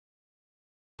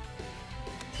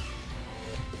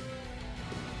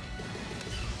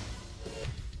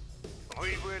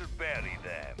We will bury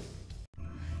them.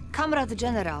 Comrade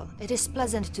General, it is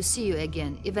pleasant to see you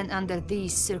again, even under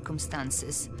these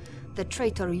circumstances. The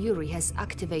traitor Yuri has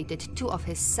activated 2 of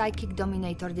his psychic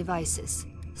dominator devices.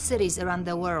 Cities around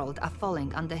the world are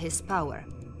falling under his power.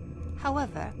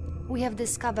 However, we have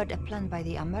discovered a plan by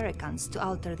the Americans to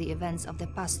alter the events of the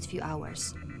past few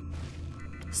hours.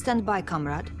 Stand by,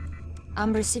 comrade.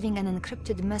 I'm receiving an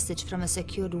encrypted message from a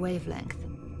secured wavelength.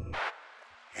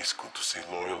 It's good to see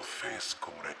loyal face,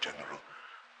 Comrade General.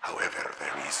 However,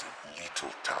 there is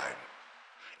little time.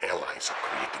 Allies are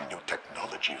creating new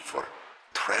technology for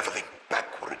traveling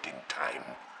backward in time.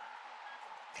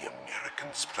 The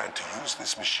Americans plan to use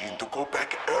this machine to go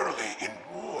back early in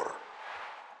war.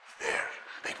 There,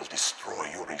 they will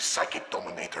destroy Yuri's psychic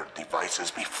dominator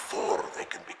devices before they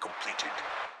can be completed.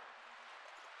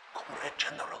 Comrade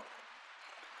General,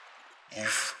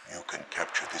 if you can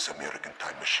capture this American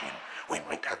time machine, we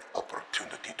might have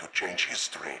opportunity to change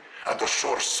history and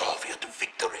assure Soviet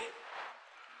victory.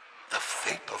 The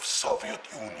fate of Soviet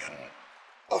Union,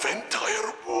 of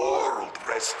entire world,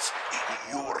 rests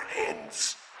in your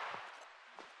hands.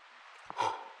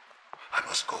 Oh, I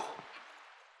must go.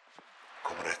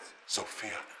 Comrade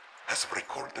Sophia has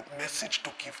recorded a message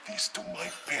to give this to my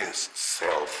best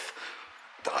self.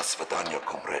 Do svidaniya,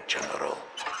 Comrade General.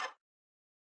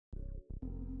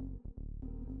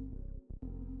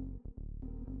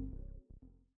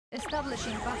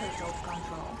 Establishing battlefield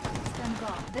control. Stand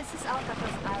by. This is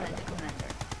Alcatraz Island,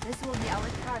 Commander. This will be our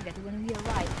target when we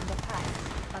arrive in the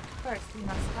past. But first we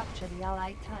must capture the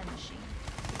Allied time machine.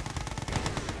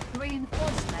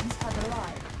 Reinforcements have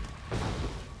arrived.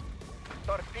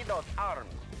 Torpedoes armed.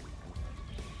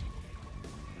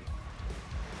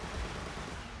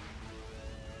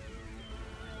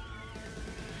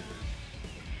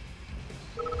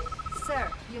 Sir,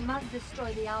 you must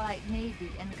destroy the Allied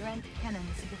Navy and Grand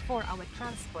cannons before our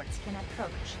transports can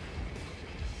approach.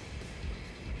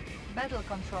 Battle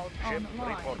control Ship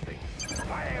online. reporting.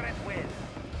 Fire at will.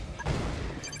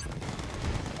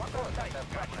 What are dice,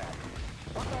 comrade?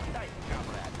 What are dice,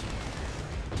 comrade?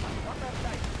 What are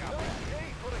dice, comrade?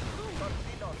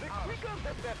 Torpedoes the quicker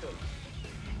the better.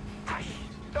 Hush!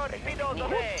 Torpedoes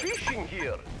away! Fishing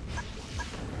here!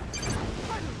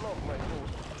 I love my boat.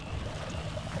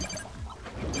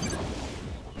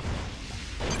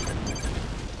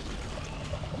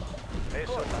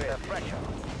 Vessel under pressure.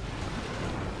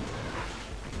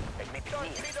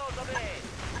 Torpedoes away!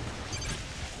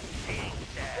 Seeing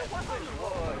there. What is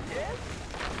war, yes?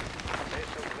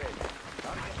 Vessel ready.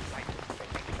 Target sighted.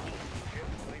 Ship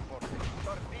reporting.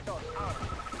 Torpedoes armed.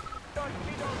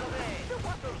 Torpedoes away! The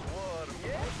water's warm,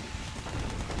 yes?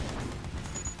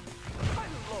 I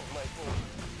love my boat.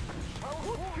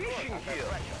 Good fishing here!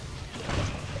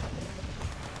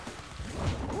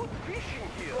 Good fishing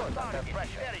here! Good under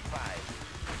pressure. Verified.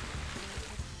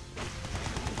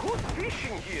 Good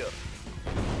fishing here!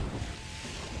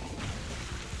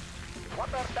 What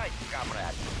are dice,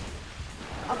 comrade?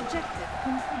 Objective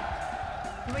complete.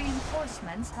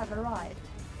 Reinforcements have arrived.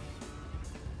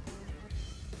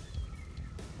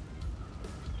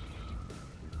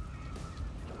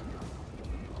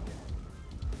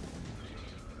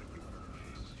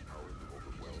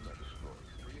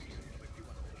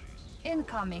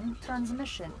 Incoming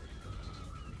transmission.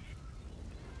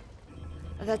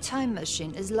 The time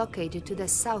machine is located to the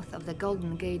south of the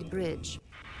Golden Gate Bridge.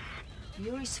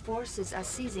 Yuri's forces are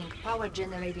seizing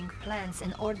power-generating plants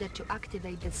in order to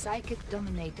activate the psychic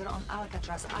dominator on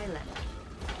Alcatraz Island.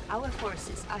 Our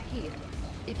forces are here.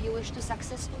 If you wish to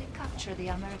successfully capture the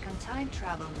American time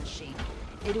travel machine,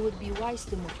 it would be wise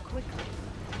to move quickly.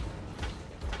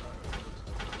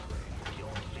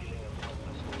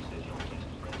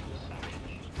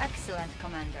 Excellent,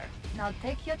 Commander. Now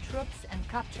take your troops and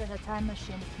capture the time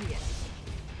machine here.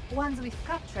 Once we've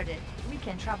captured it, we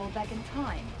can travel back in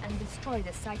time and destroy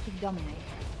the psychic dominator.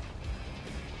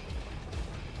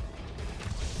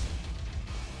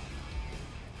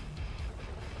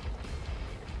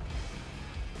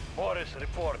 Boris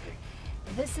reporting.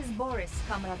 This is Boris,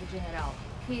 Comrade General.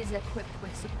 He is equipped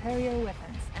with superior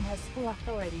weapons and has full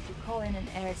authority to call in an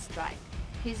airstrike.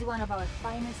 He's one of our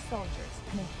finest soldiers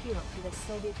and a hero to the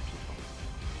Soviet people.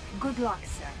 Good luck,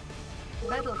 sir.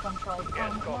 Battle control Yes,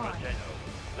 online. Comrade General.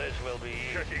 This will be...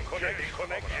 Checking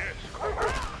connect. Yes,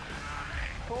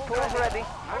 Tools ready.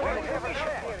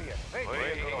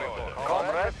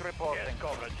 Comrade reporting. Yes,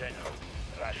 Comrade General.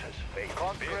 Russia's fate.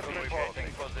 Conscript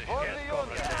reporting. For the Union.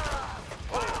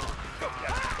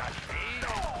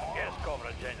 Yes,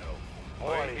 Comrade General.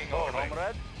 Waiting,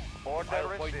 comrade. Order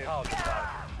received.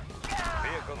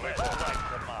 Vehicle report. Light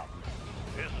them up.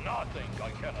 There's nothing I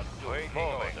cannot do. Waiting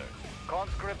order.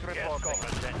 Conscript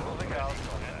reporting. Moving out.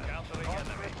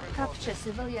 Capture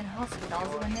civilian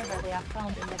hospitals whenever they are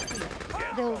found in the field.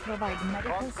 They will provide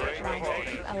medical supplies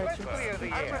to keep our troops fit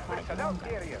to fight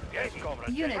longer. Yes, comrade.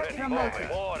 Unit promoted.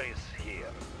 War is here.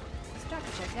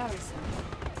 Structure garrison.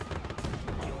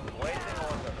 Waiting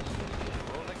orders.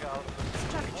 Moving out.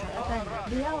 Structure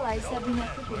abandoned. The Allies have been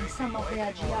equipping some of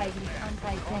their GIs with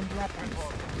anti-tank weapons.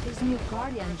 These new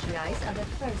Guardian GIs are the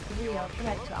first real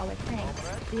threat to our tanks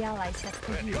the Allies have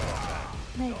produced.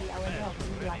 Maybe our dogs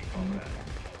would like to meet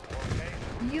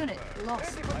them. Unit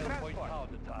lost. Point out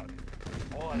the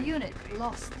target. Unit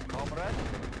lost. Comrade.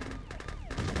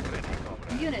 Ready,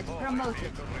 comrade. Unit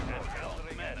promoted.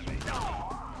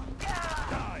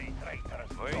 Die,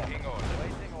 traitors. Waiting orders.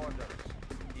 Waiting orders.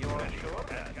 You are sure?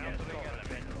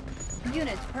 Yes,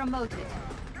 Unit promoted.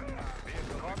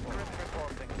 Conscript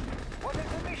reporting. What is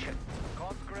the mission?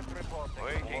 Conscript reporting.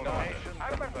 Waiting orders.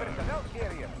 Armored personnel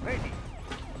carrier, ready.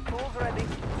 Tools ready.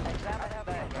 Examine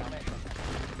the information.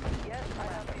 Yes, I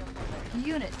have the information.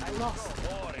 Unit lost.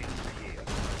 War is here.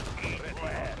 Eat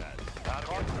land.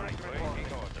 Conscript reporting.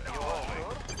 You are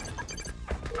sure?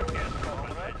 Yes,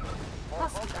 comrade.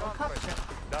 Hospital captured.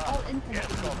 All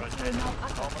infantry units will now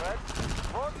attack. Comrade.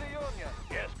 For the Union.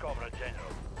 Yes, Comrade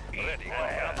General. Ready.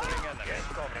 Yes,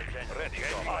 Comrade General. Ready.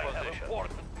 I have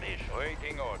important mission.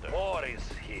 Waiting order. War is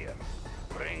here.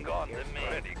 Bring on the men.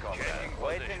 Ready, comrade.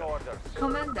 Waiting orders.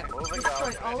 Commander, Moving destroy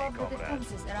out. all Ready, of the comrade.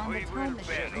 defenses around the We time will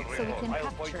machine bury so we them. can I'll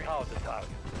capture point it. out the target.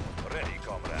 Ready,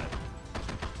 comrade.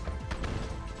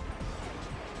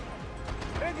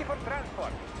 Ready for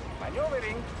transport.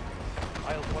 Maneuvering.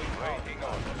 I'll point waiting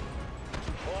order.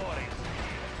 War is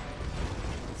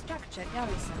Structure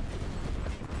garrison.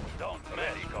 don't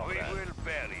ready, comrade. We will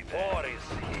bury them. War is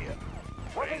here.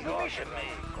 What is the mission? Me,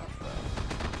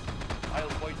 I'll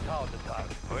point out the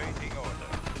target. Waiting order.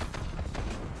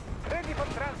 Ready for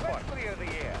transport. Clear the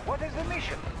air. What is the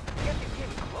mission? Getting in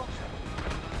closer.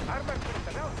 Armored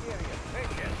personnel carrier,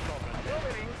 ready. Yes, comrade.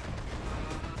 Maneuvering.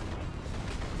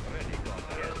 Ready,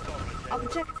 comrade. Yes, comrade.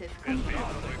 Objective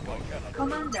complete.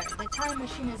 Commander, the time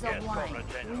machine is Yes, offline. Comrade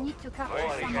General. We need to capture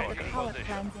Ready, some of the Comrade. power Position.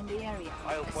 plants in the area.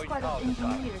 I'll A point squad out of the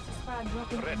target. engineers is far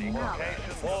dropping Ready, in now.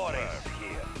 War is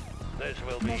here. This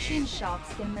will be Machine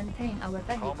shops can maintain our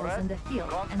vehicles Comrade, in the field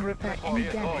and conscript repair any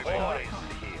report. damage to War our is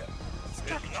tank. here.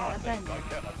 Structure I abandoned.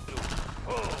 cannot do.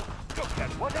 Oh, look at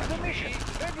What is the mission?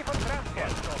 Ready for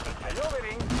transport.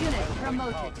 Maneuvering. Unit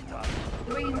promoted.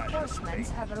 Reinforcements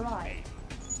have arrived.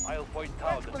 I'll point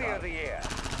out Let's the clear target. the air.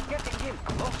 Getting in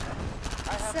closer.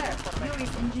 Sir,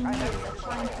 Yuri's engineers are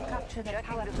trying to capture the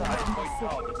power plants in the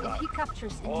city. If he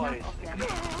captures enough of them,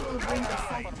 he will bring the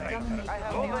site to dominate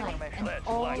the online, and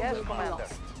all will be lost.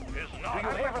 It's Do not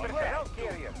you have a personnel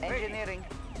carrier? Ready. Engineering.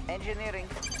 Engineering.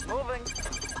 Moving.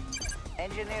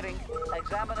 Engineering.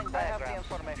 Examining diagram. I have the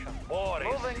information. War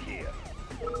is Moving. here.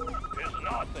 It's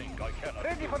nothing I cannot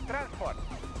Ready do. for transport.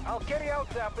 I'll carry out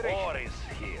the operation. War is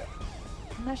here.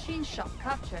 Machine shop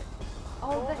captured.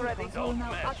 All Tools ready. vehicles will Don't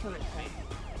now mess auto with repair. me.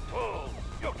 Fools,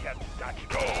 you can't touch me.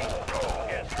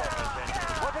 Yes, Comrade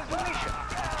General. What is the mission?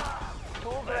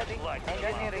 Tools Let's ready. light them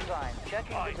Engineering up. design.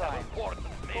 Checking I have design. important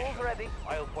mission. Tools ready.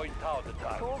 I'll point out the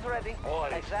target. Tools ready. War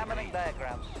is Examining here.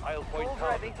 diagrams. I'll point Tools out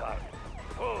ready. the target.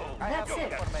 Fools, I have That's you it.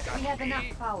 can't touch We have me.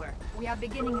 enough power. We are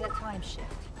beginning the time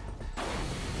shift.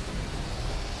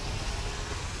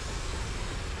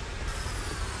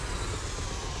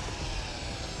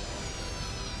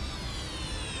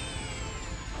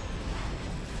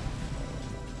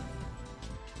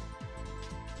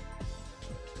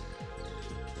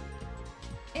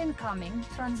 Incoming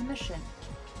transmission.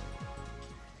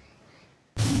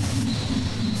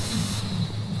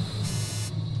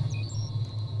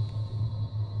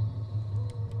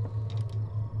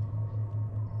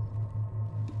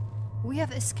 We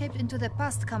have escaped into the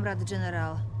past, Comrade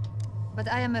General.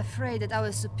 But I am afraid that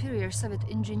our superior Soviet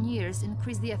engineers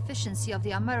increased the efficiency of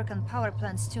the American power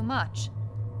plants too much.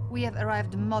 We have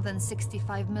arrived more than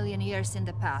 65 million years in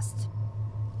the past.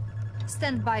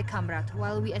 Stand by, comrade,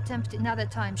 while we attempt another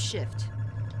time shift.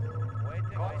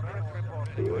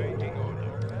 Waiting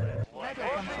order. Battle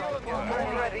control Tools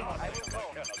online. ready. I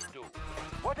cannot do.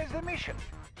 What is the mission?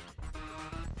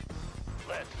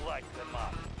 Let's light them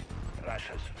up.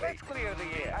 Russia's fate. Let's clear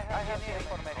the air. I have the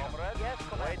information. Comrade. Yes,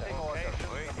 Commander. Waiting order.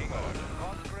 Waiting order.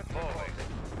 Conscript reporting.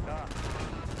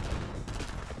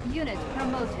 Unit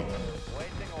promoted.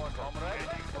 Waiting order. Comrade.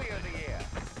 Let's clear the air.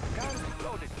 Guns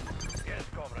loaded. Yes,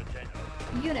 Comrade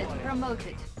General. Unit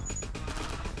promoted.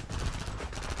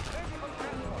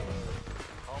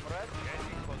 Comrade,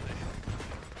 changing position.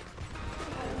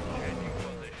 Changing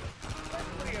position. Let's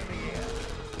clear the air.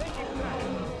 Taking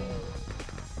time.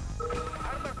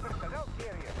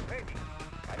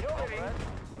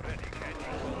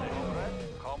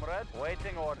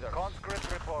 order.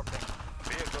 Conscript reporting.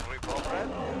 Vehicle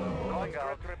reporting.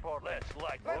 Conscript reporting.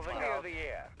 Let's Let's clear the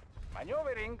air.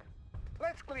 Maneuvering.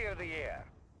 Let's clear the air.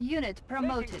 Unit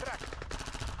promoted. Making tracks.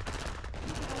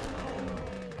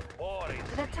 Boris.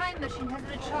 The time machine has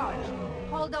recharged.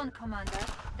 Hold on, Commander.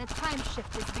 The time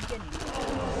shift is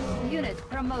beginning. Unit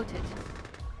promoted.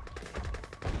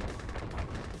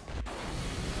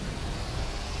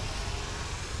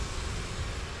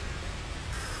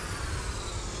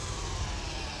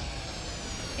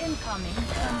 Incoming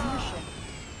transmission.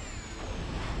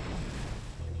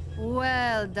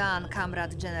 Well done,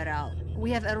 Comrade General.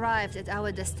 We have arrived at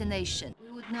our destination.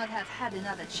 We would not have had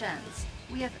another chance.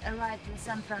 We have arrived in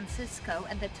San Francisco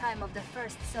at the time of the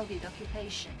first Soviet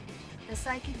occupation. The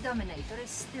Psychic Dominator is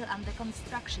still under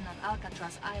construction on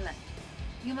Alcatraz Island.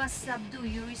 You must subdue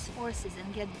Yuri's forces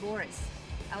and get Boris,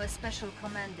 our special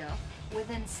commando,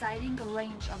 within sighting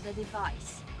range of the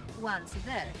device. Once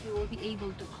there, he will be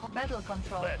able to call battle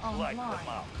control Let's light online. them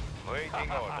up. Waiting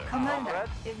order. Commander,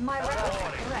 if my records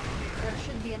are correct, there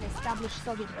should be an established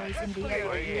Soviet base in the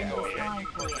area during this time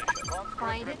period.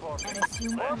 Find it and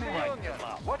assume command.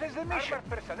 What is the mission? Armored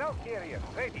personnel carrier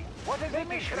ready. What is the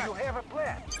mission? Do you have a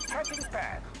plan? Cutting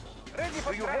path. Ready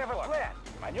for transport. Do you have a plan?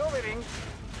 Maneuvering.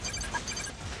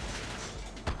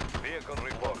 Vehicle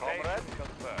report. Comrade,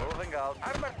 moving out.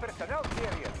 Armored personnel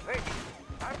carrier ready.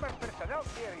 Armored personnel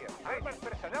carrier. Armored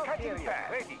personnel carrier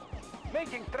ready.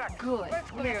 Making tracks. Good.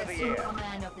 Let's We clear have the assumed air.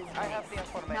 command of this I have the base.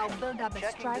 information. Now build up a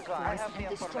Checking strike design. I force have the and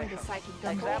destroy the information. psychic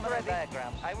Examine domain. the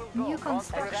diagrams. I will go. New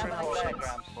construction Examine the options.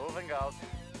 diagrams. Moving out.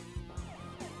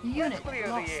 Unit Clear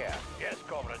lost. the air. Yes,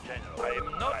 Comrade General. I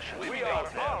am not swimming We are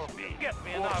out there. armed. Get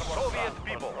me an armored Soviet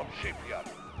people from shipyard.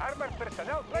 Armored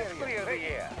personnel carrier. Let's clear the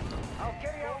air. I'll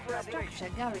carry out the operation.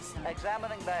 Structure garrison.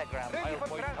 Examining diagrams. Ready I'll for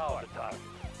point out transport. the target.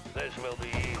 This will be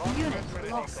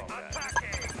Unit lost.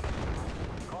 attacking.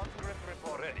 Conscript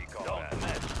report. Ready, comrade. Don't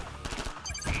mess.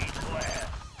 Eat less.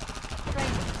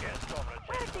 Training. Yes, Comrade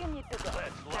Where General. do you need to go?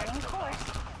 Let's light Running them course.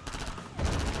 up.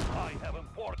 I have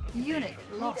important Unit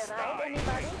Need lost. a ride,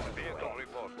 anybody? vehicle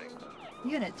reporting.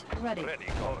 Unit ready. Ready,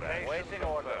 comrade. Waiting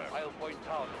order. I'll point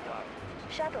out the target.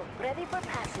 Shuttle ready for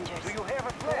passengers. Do you have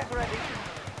a plan? Ready.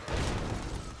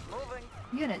 Moving.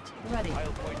 Unit ready.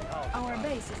 I'll point out the Our target.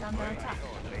 base is under attack.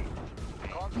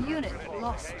 Conscript Unit report.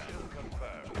 lost. Location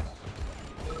confirmed.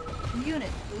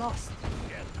 Unit lost.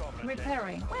 Yes, comrade.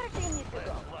 Repairing. Where do you need to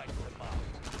go? Light them up.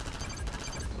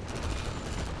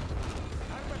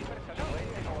 Armored personnel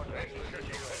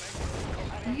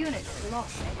Unit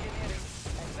lost.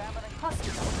 Examining.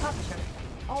 Hospital captured.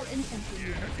 All infantry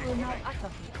units will now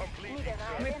atrophy. Need a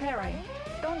ride, Repairing.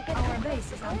 anybody? Don't get Our too base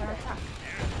close is to under combat. attack.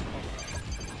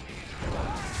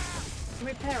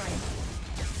 Repairing.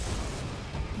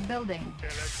 Building.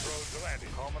 Electrodes ready.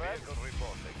 Comrade. Vehicle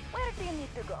reporting. Where do you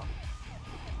need to go?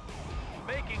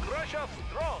 Making Russia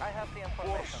strong. I have the For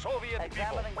information. Soviet people.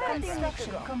 Examining Where do you diagrams. need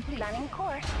to Construction go? complete. Planning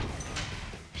course.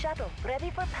 Shuttle ready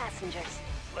for passengers.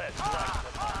 Let's light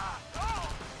them up.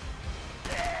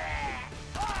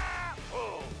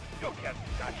 Oh, you can't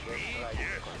touch me.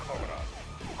 Yes, comrade.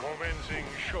 Commencing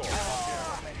show.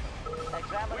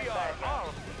 Examining We are diagrams.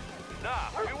 armed.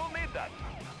 Nah, we will need that.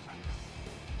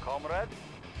 Comrade.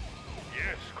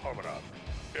 Yes, comrade.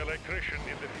 Electrician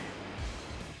in the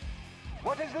field.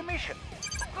 What is the mission?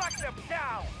 Lock them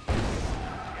down!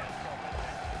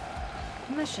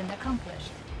 Mission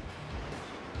accomplished.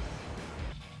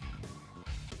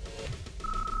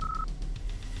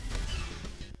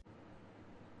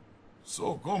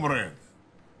 So, comrade,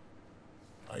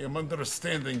 I am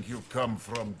understanding you come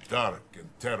from dark and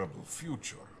terrible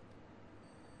future.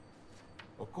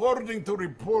 According to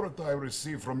report I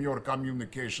received from your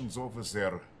communications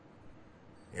officer,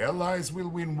 Allies will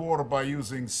win war by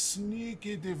using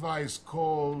sneaky device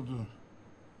called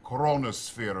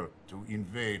Chronosphere to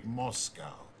invade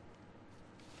Moscow.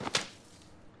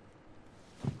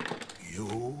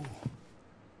 You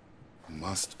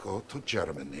must go to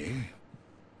Germany,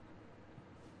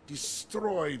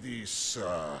 destroy this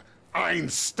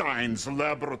Einstein's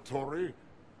laboratory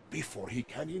before he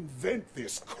can invent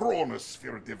this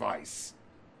Chronosphere device.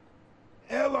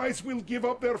 Allies will give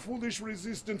up their foolish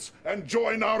resistance and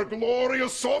join our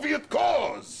glorious Soviet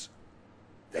cause.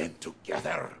 Then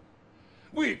together,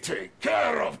 we take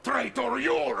care of traitor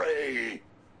Yuri!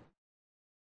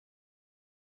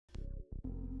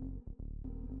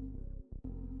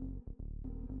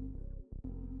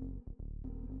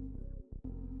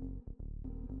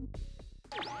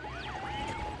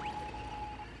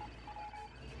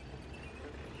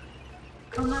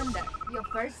 Commander, your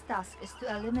first task is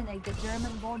to eliminate the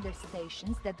German border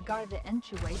stations that guard the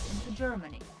entryways into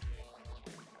Germany.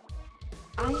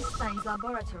 Einstein's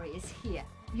laboratory is here.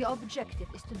 Your objective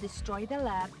is to destroy the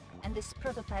lab and this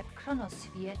prototype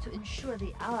chronosphere to ensure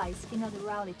the Allies cannot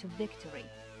rally to victory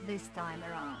this time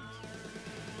around.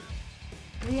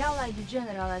 The Allied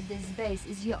general at this base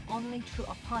is your only true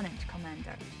opponent,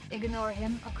 Commander. Ignore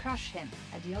him or crush him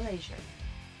at your leisure.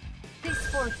 These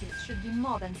forces should be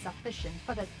more than sufficient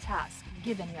for the task,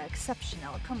 given your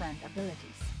exceptional command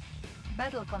abilities.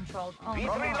 Battle controlled on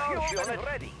Fuel unit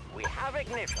ready. We have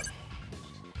ignition.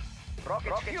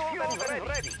 Rocket fuel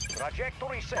ready.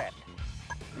 Trajectory set.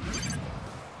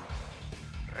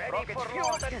 Ready for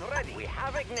launch. Ready. We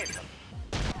have ignition.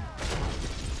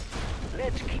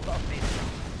 Let's keep our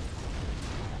distance.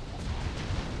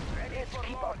 Let's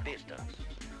keep our distance.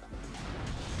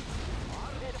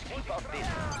 Let's keep our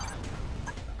distance.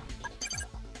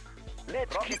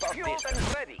 Let's keep our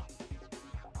distance. Ready.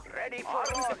 Ready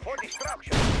for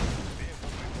destruction.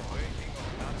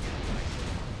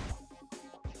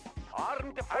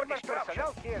 Armed for destruction.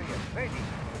 Ready.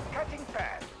 Cutting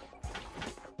path.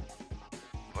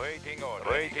 Waiting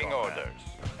orders.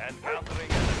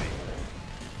 Encountering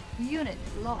enemy. Unit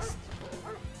lost.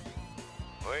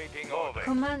 Waiting orders.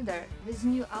 Commander, this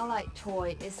new Allied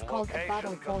toy is called a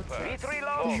battle fortress.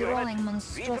 V3 He's rolling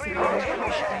monstrosity and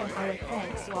crush over our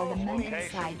tanks while the men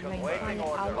inside rain fire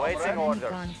out of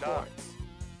gun forts.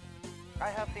 I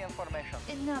have the information.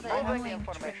 Another Moving annoying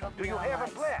trick of Do the you have a Allies.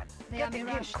 plan? They are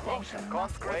Mirage tanks and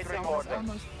master Waiting sells order.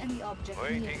 almost any object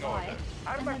Waiting nearby,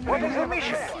 order. and then What is the remove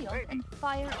mission? conceal and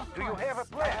fire upon Do you have a us.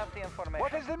 I plan? have the information.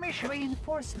 What is the mission?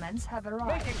 Reinforcements have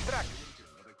arrived. Making tracks.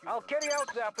 I'll carry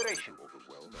out the operation.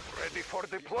 Ready for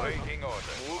deployment. Waiting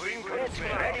orders. Moving to Let's be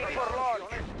ready for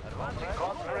launch.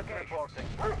 Contract reporting.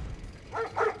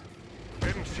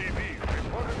 MCV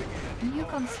reporting. New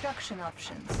construction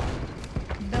options.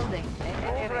 Building.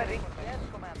 Ready. Yes,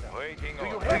 Commander. Waiting Do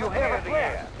you orders. have a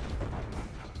plan?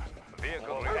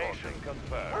 Vehicle location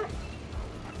confirmed.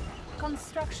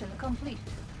 Construction complete.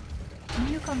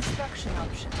 New construction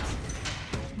options.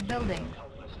 Building.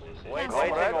 Waiting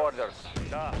orders.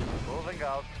 Moving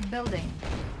out. Building.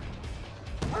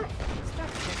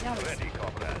 Structure garrison. Ready,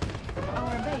 comrade.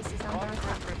 Our base is under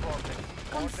attack. Reporting.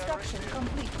 Construction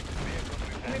complete.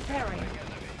 Repairing.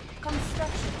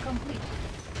 Construction complete.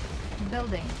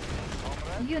 Building.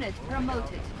 Unit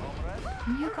promoted.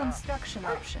 New construction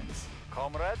options.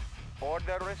 Comrade,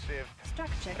 order received.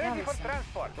 Structure Ready for garrison.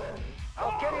 transport.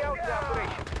 I'll carry out the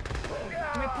operation.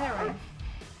 Repairing.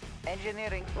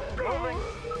 Engineering. Moving.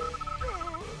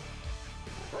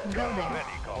 Building.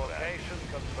 Ready, comrade. Location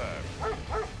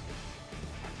confirmed.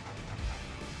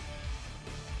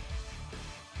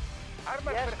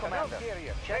 Armored Yes, personnel Commander.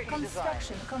 carrier. Check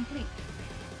Construction complete.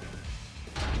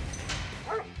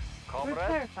 Repair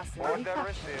Comrade, facility order captured.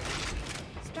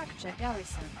 received. Structure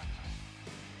garrison.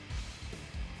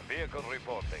 Vehicle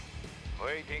reporting.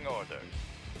 Waiting orders.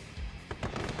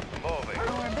 Moving.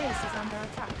 Our base is under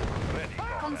attack. Ready,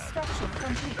 comrade. Construction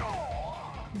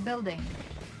complete. Building.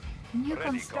 New Ready,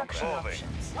 construction comrade.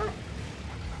 options.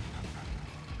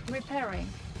 Repairing.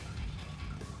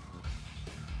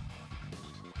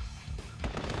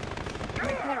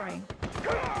 Repairing.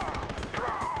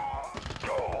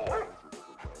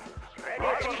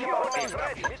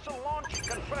 Ready. Missile launch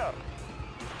confirmed.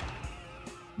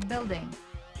 Building.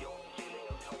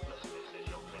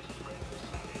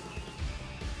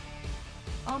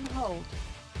 On hold.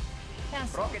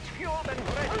 Cancel. Rockets fueled and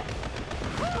ready.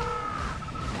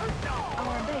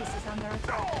 Our base is under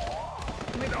attack.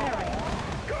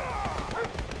 Repairing.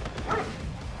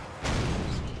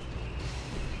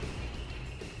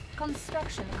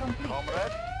 Construction complete.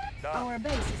 Comrade, Our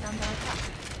base is under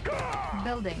attack.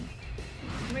 Building.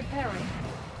 Repairing.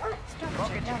 Structure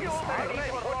rockets fueled and garrison. ready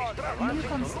for launch. New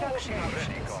construction Ready,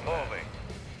 options. comrade. Moving.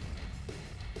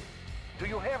 Do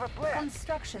you have a plan?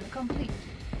 Construction complete.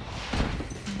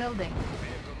 Building.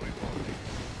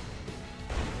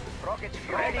 Rockets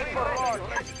fueled ready for launch.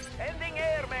 Sending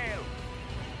airmail.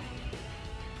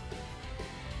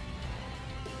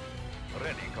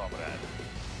 Ready, comrade.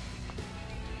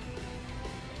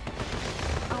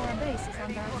 Our base is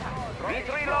under attack.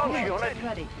 V3 launch Unit unit.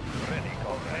 ready. Ready,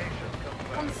 comrade.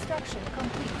 Construction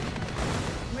complete.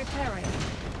 Repairing.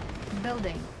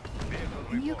 Building. Vehicle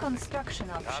New reporting. construction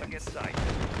Target options. sight.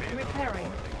 Vehicle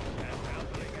Repairing.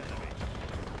 encountering enemy.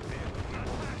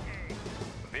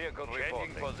 Vehicle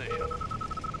reporting. Position.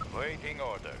 Waiting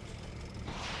orders.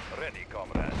 Ready,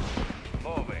 comrade.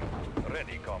 Moving.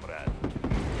 Ready, comrade.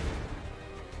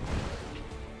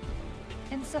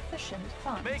 Insufficient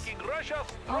funds. Making Russia On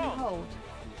strong. hold.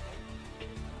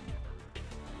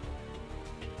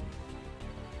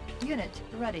 Unit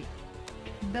ready.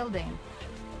 Building.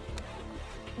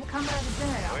 Comrade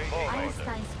General,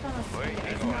 Einstein's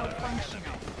chronosphere is now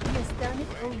functional. He has turned it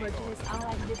over to his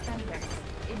allied defenders.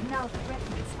 It now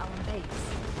threatens our base.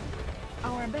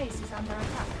 Our base is under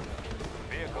attack.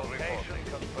 Vehicle location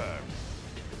confirmed.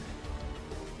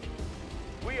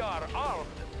 We are armed.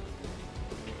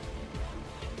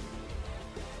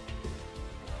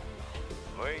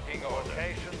 Waiting order.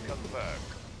 Location confirmed.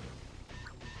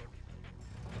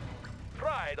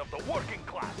 Pride of the working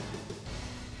class.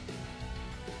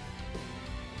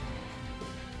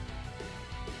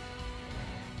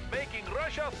 Making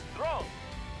Russia strong.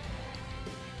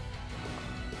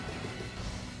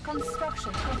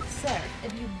 Construction sir,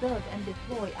 if you build and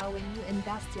deploy our new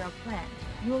industrial plant,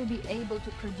 you will be able to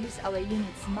produce our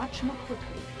units much more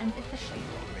quickly and efficiently.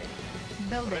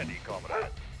 Building. Ready,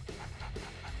 comrade.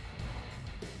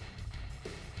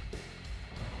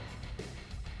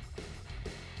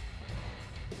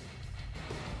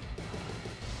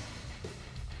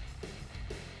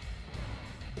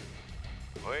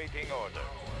 Waiting order.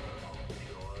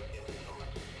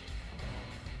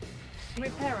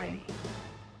 Repairing.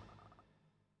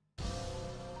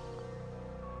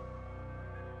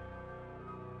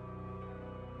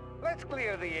 Let's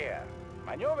clear the air.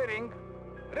 Maneuvering.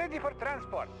 Ready for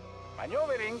transport.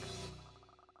 Maneuvering.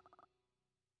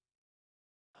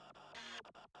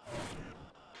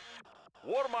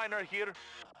 War miner here.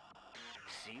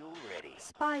 Seal ready.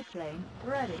 Spy plane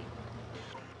ready.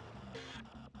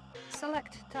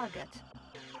 Select target.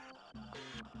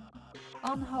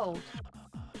 On hold.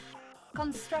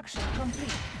 Construction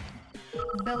complete.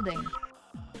 Building.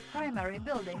 Primary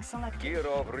building selected. Gear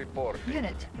of report.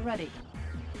 Unit ready.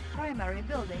 Primary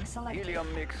building selected.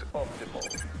 Helium mix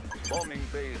optimal. Bombing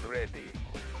base ready.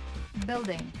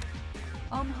 Building.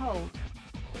 On hold.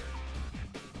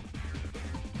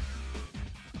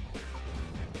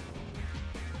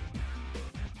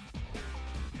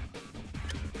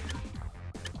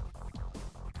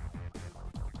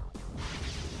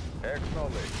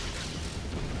 Acknowledge.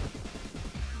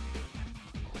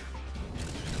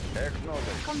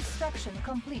 Acknowledge. Construction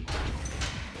complete.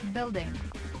 Building.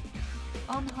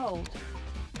 On hold.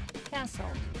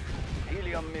 Cancelled.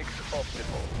 Helium mix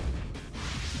optimal.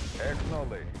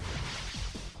 Acknowledge.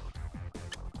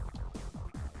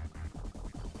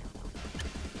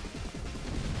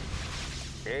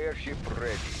 Airship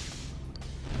ready.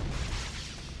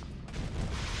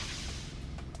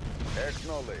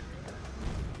 Acknowledge.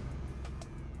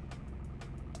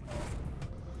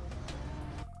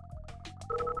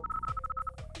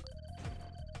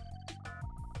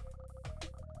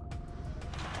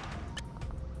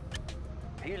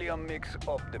 Helium mix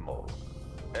optimal.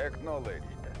 Acknowledged.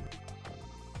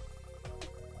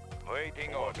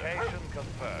 Waiting order. Location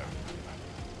confirmed.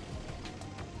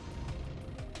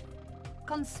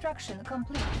 Construction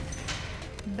complete.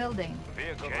 Building.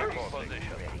 Vehicle in position.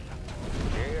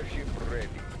 Airship ready.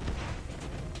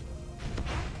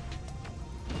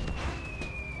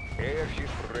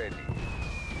 Airship ready.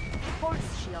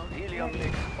 Force shield Helium ready.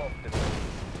 mix optimal.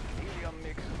 Helium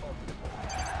mix optimal.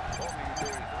 Bombing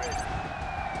base ready.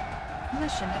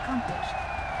 Mission accomplished.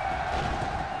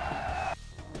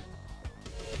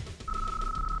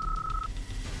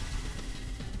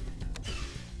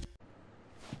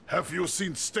 Have you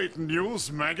seen State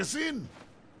News magazine?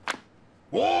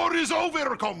 War is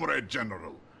over, Comrade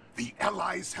General. The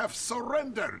Allies have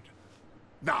surrendered.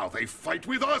 Now they fight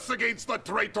with us against the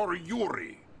traitor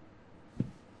Yuri.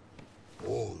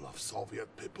 All of Soviet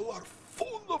people are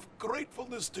full of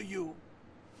gratefulness to you.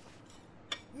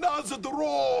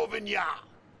 Nazdrovnya!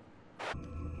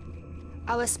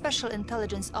 Our special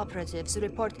intelligence operatives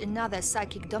report another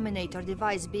psychic dominator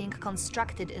device being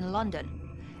constructed in London.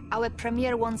 Our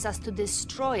premier wants us to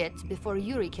destroy it before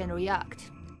Yuri can react.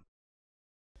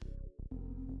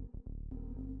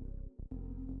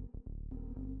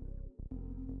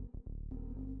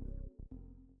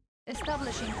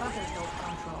 Establishing battlefield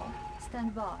control.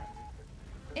 Stand by.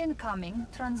 Incoming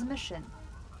transmission.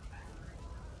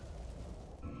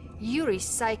 Yuri's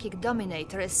psychic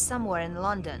dominator is somewhere in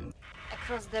London.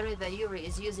 Across the river, Yuri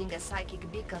is using a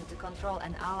psychic beacon to control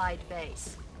an allied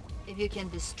base. If you can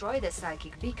destroy the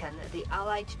psychic beacon, the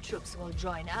allied troops will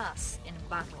join us in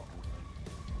battle.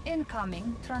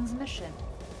 Incoming transmission.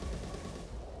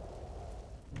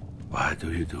 Why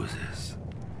do you do this,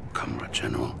 Comrade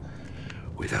General?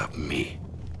 Without me,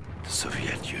 the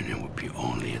Soviet Union would be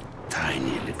only a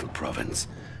tiny little province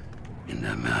in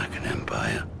the American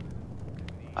Empire.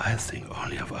 I think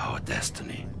only of our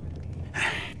destiny.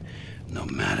 No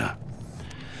matter.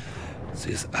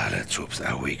 These other troops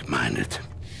are weak-minded.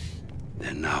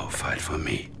 They now fight for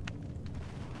me.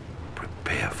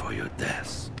 Prepare for your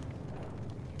death.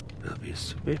 will be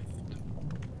swift.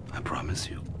 I promise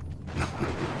you.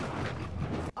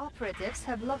 Operatives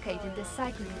have located the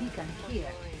cycling beacon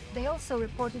here. They also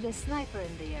reported a sniper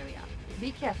in the area.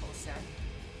 Be careful, sir.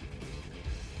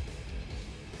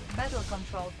 Battle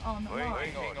control online.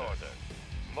 Waiting order.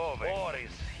 Moving. War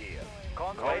is here.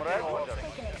 Comrade, order.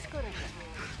 Take an excursion.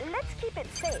 Let's keep it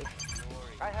safe.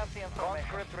 I have the information.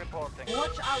 Conscript reporting.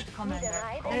 Watch out, Commander.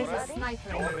 ride, There is a anybody?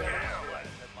 sniper in the area.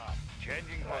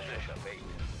 Changing position.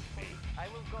 I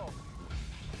will go.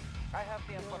 I have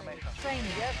the information. Training.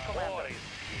 Yes, War Commander. is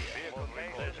here.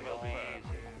 This will be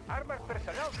easy. Armored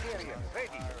personnel carrier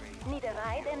ready. Need a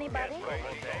ride, anybody?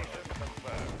 Location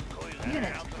confirmed.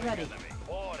 Unit ready.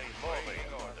 War is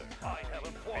moving order. I have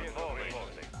important moving.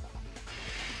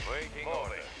 Waiting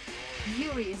order.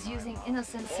 Yuri is using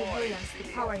innocent civilians to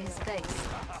power his base.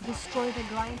 Destroy the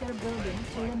glider building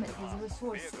to limit his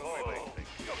resources.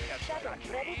 Shuttle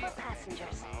ready for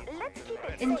passengers. Let's keep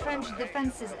it safe. Entrench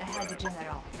defenses ahead,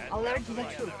 General. Alert the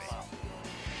troops.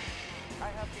 I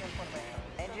have the information.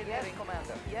 Engineering,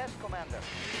 Commander. Yes, Commander.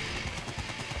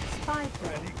 Spy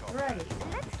plane ready.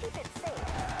 Let's keep it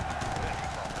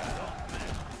safe.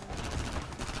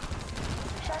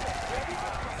 Shuttle ready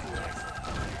for passengers.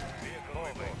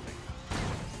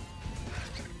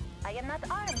 I am not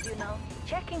armed, you know.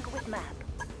 Checking with map.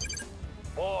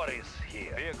 War is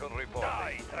here. Vehicle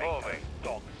reporting. Moving.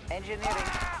 Dogs. Engineering.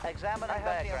 Examining diagrams. I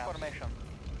have the information.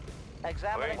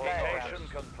 Examining diagrams. Location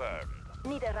confirmed.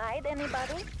 Need a ride,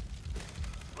 anybody?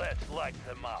 Let's light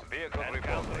them up. Vehicle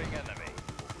reporting enemy.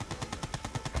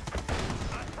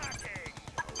 Attacking!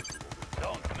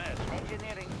 Don't miss.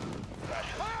 Engineering.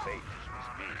 Fashion fate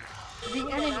is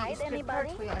The enemy is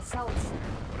prepared for your assaults. speed.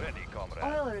 Ready, comrade.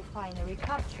 Oil refinery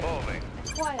captured. Moving.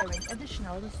 Acquiring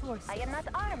additional resources. I am not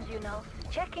armed, you know.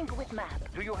 Checking with map.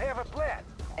 Do you have a plan?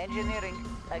 Engineering.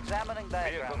 Examining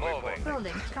Vehicle diagrams. moving.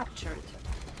 Building captured.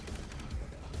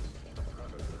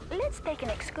 Let's take an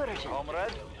excursion.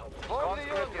 Comrade.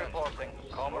 Conscript reporting.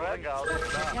 Comrade. Out.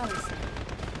 Structure garrison.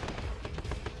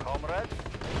 Comrade.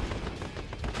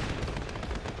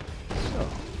 So,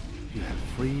 you have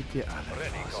freed the other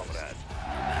Ready, forces. comrade.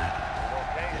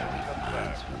 Their Location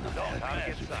commands confirmed. will not Don't help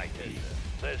you get to excited. compete.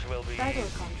 This will be Battle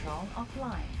easy. control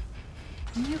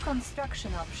offline. New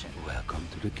construction option. Welcome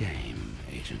to the game,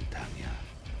 Agent Tanya.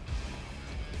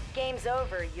 Game's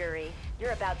over, Yuri.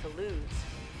 You're about to lose.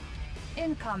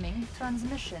 Incoming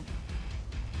transmission.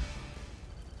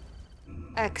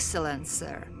 Excellent,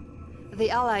 sir. The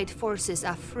Allied forces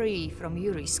are free from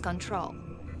Yuri's control.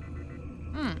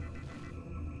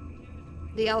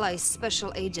 The Allies'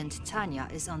 special agent Tanya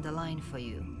is on the line for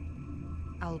you.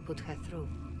 I'll put her through.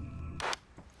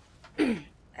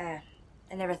 I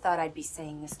never thought I'd be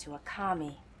saying this to a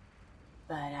commie,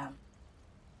 but,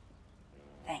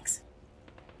 thanks.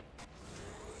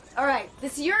 All right,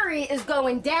 this Yuri is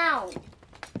going down.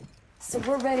 So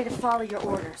we're ready to follow your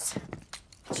orders.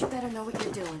 But you better know what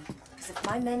you're doing, because if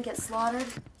my men get slaughtered,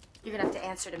 you're gonna have to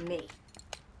answer to me.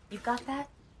 You got that,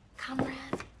 comrade?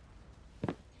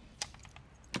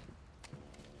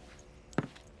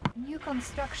 New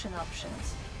construction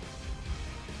options.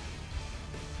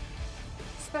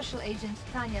 Special Agent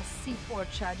Tanya's C4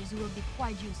 charges will be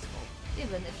quite useful,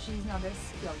 even if she's not as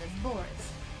skilled as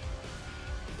Boris.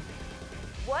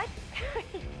 What?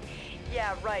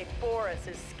 Yeah, right, Boris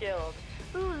is skilled.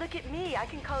 Ooh, look at me, I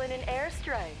can call in an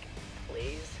airstrike.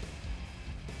 Please.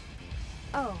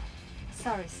 Oh,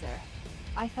 sorry, sir.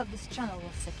 I thought this channel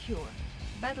was secure.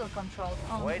 Battle control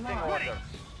Waiting online. orders.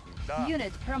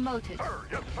 Unit promoted.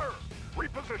 Yes, sir.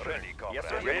 Reposition. Ready, comrade. Yes,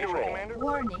 sir. Ready to roll. Commander.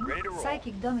 Warning, Ready to roll.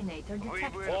 Psychic Dominator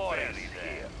detected. War is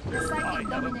here. The Psychic I have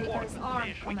Dominator is important armed,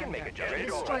 mission. We can make Commander.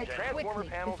 adjustments. Destroy it Transformer quickly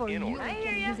panels before in you order. I hear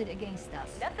can ya. use it against us.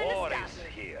 Nothing to War stop is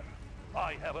me. here.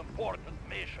 I have important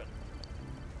mission.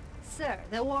 Sir,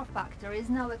 the War Factor is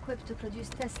now equipped to produce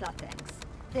Tesla tanks.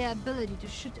 Their ability to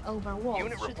shoot over walls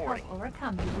Unit should reporting. help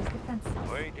overcome Yuri's defenses.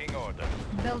 Waiting order.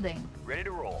 Building. Ready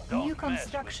to roll. New Don't mess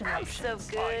construction with me. I'm so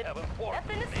options. good. I have important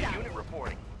Nothing to mission. stop Unit me.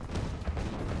 reporting.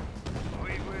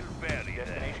 We will bury them.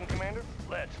 Destination, Commander?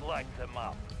 Let's light them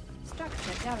up.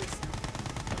 Structure garrison.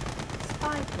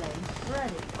 Spy plane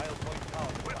ready. I'll point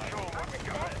out. Let's show what we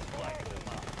got. Let's light them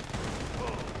up.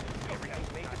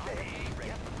 Everything's made to day.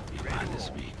 You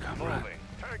promised me, comrade. Moving.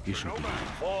 You should be.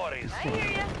 War is I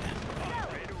hear ya.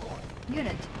 ready to roll.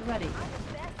 Unit ready.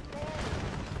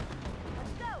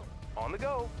 Let's go. On the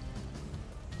go.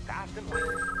 Fast and quick.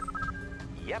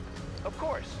 Yep, of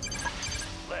course.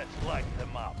 Let's light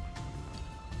them up.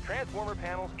 Transformer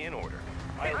panels in order.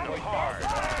 I'll go hard.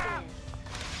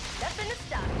 Nothing to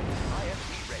stop me.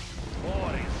 IFC ready. War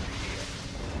is here.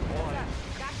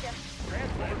 Gotcha.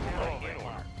 Transformer panels in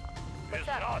order.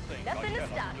 Nothing. Nothing to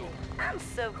stop me. I'm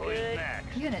so good.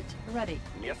 Unit ready.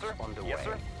 Yes, sir. Yes,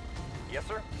 sir. Yes,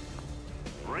 sir.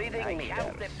 Reading meters.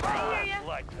 I hear ya.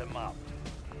 Light them up.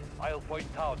 I'll point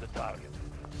out the target.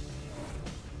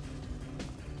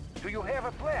 Do you have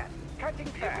a plan? Cutting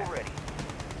vehicle ready.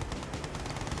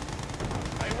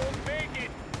 I won't make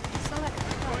it. Select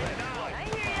target. I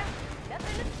hear ya.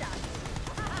 Nothing to stop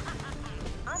me.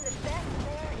 I'm the best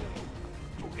there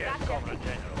is. Yes, Gotcha. Comrade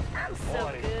General. I'm so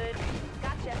What is- good.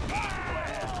 Gotcha.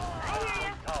 I hear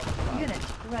ya. Unit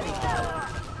ready.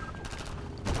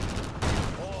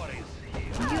 War is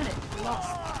here. Unit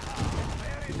lost.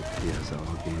 Yes,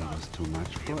 our game was too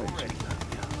much for it.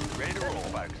 Ready to roll,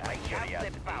 folks. I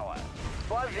have the power.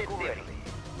 Positively.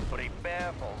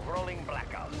 Prepare for rolling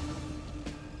blackout.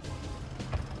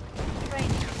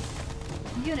 Training.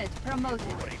 Unit promoted.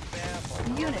 Prepare for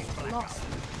Unit lost.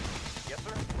 Yes,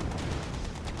 sir.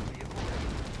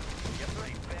 Yes, sir.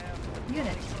 Prepare for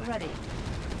Unit ready.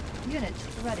 Unit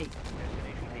ready.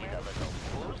 need a little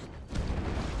boost.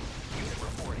 Unit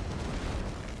reporting.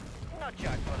 Not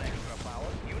charged for extra power.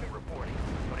 Unit reporting.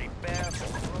 Prepare for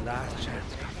Last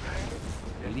chance,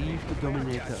 comrade. Leave the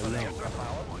Dominator alone,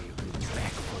 or you will be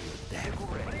back for your death.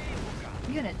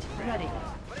 Unit ready.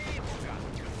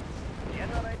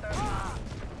 generator.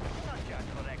 Not charged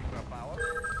for extra power.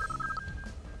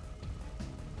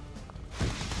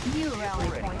 New rally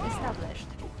point established.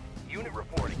 Unit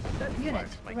reporting. Unit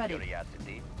My ready.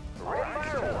 curiosity.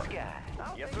 Fire sky.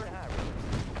 Yes, sir.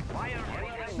 Fire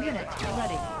Unit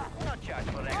ready. Not charged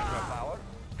for extra power.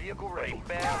 Vehicle ready.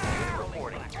 Prepare. Unit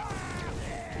reporting.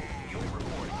 Unit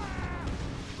reporting.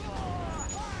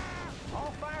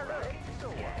 All fired up.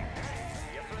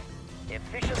 Yes, sir.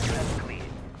 Efficient and clean.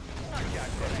 Not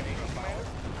charged for extra power.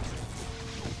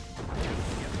 Yes,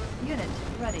 sir. Unit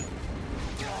ready.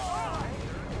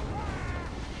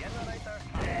 Generator.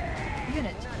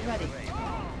 Unit ready.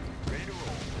 Ready to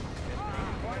roll.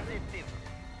 Positive.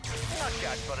 Not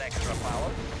charged for extra power.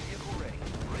 Vehicle ready.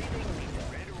 Reading meter.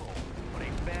 Ready to roll.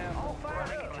 Prepare for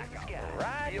running blackout.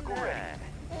 Right. Vehicle ready.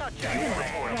 Not charged Unit for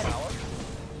extra ready. power.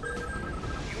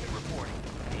 Unit reporting.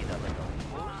 Need a little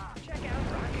boost. Check out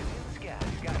rocket in the sky.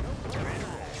 Got it. Ready to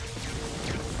roll.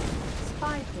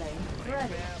 Spy plane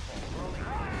ready. Prepare for rolling.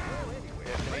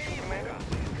 Destination commander.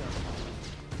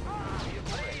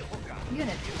 Vehicle ready.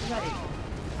 Unit ready.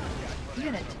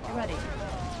 Unit ready.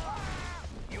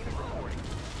 Unit reporting.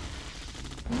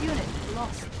 Unit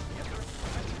lost.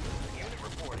 Unit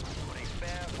reporting.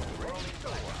 Prepare for rolling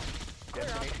blackout.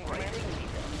 Destination commander.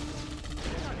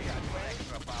 Not charged for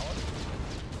extra power.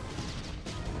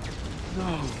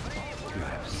 No! You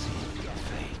have seen your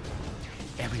fate.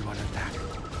 Everyone attack.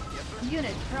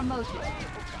 Unit promoted.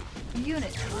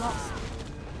 Unit lost.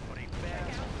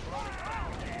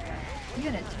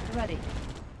 Unit ready.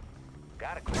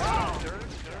 Got a question. Sir,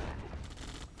 sir.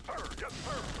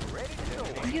 Ready to go.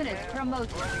 Unit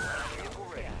promoted.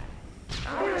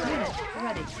 Unit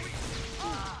ready.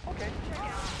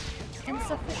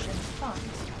 Insufficient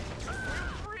funds.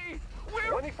 Free! We're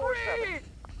 24/7.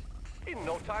 In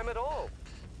no time at all.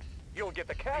 You'll get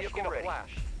the cash Vehicle in a ready.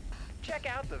 flash. Check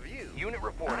out the view. Unit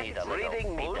reporting.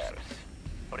 Reading meters.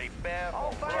 Prepare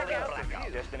I'll for fire rolling out the blackout.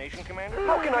 view. Destination commander.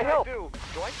 How can I help? Do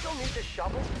I still need the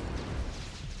shovel?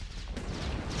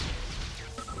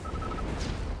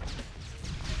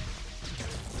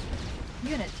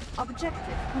 Unit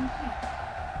objective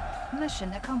complete.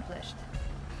 Mission accomplished.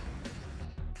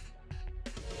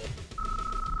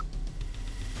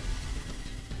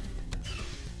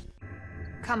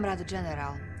 Comrade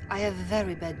General, I have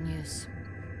very bad news.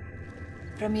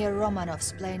 Premier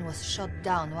Romanov's plane was shot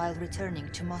down while returning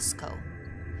to Moscow.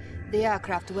 The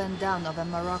aircraft went down over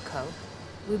Morocco.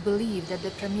 We believe that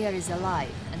the Premier is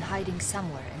alive and hiding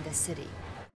somewhere in the city.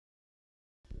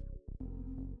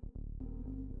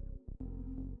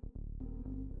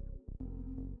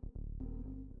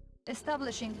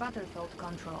 Establishing battlefield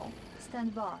control.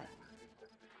 Stand by.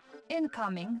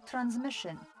 Incoming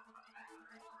transmission.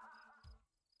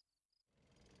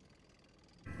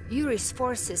 Yuri's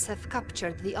forces have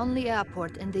captured the only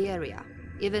airport in the area.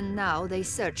 Even now, they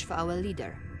search for our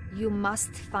leader. You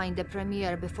must find the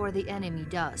Premier before the enemy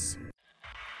does.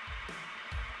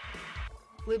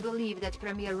 We believe that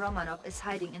Premier Romanov is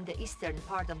hiding in the eastern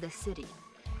part of the city.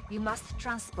 You must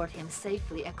transport him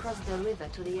safely across the river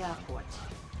to the airport.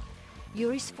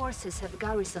 Yuri's forces have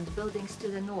garrisoned buildings to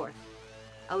the north.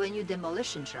 Our new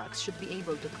demolition trucks should be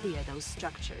able to clear those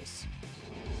structures.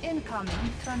 Incoming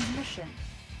transmission.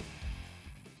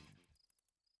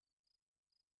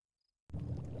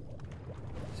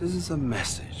 This is a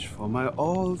message for my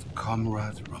old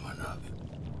comrade Romanov.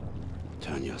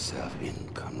 Turn yourself in,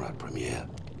 Comrade Premier.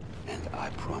 And I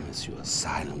promise you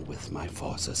asylum with my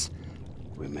forces.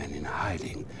 Remain in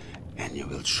hiding, and you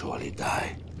will surely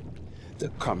die. The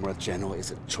Comrade General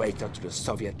is a traitor to the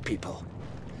Soviet people.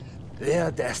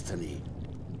 Their destiny,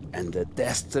 and the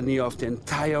destiny of the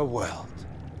entire world,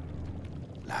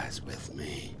 lies with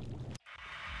me.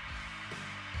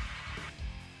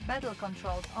 Battle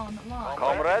controls online.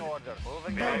 Comrade?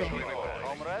 Building.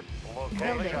 Comrade?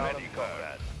 Building. Ready,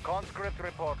 comrade. Conscript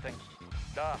reporting.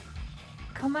 Da.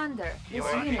 Commander, this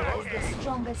unit is the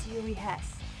strongest Yuri has.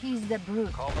 He's the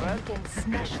brute. Comrade? He can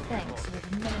smash tanks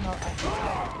with minimal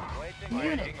effort.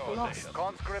 Unit lost.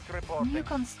 Conscript reporting. New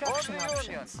construction For the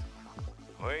Union. options.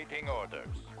 Waiting orders.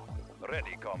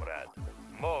 Ready, comrade.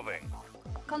 Moving.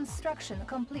 Construction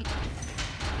complete.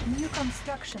 New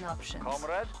construction options.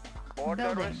 Comrade?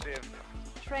 Order Building. received.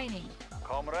 Training.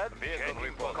 Comrade? Vehicle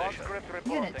reposition. Conscript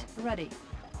reporting. Unit ready.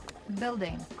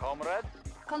 Building. Comrade?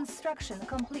 Construction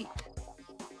complete.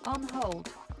 On hold.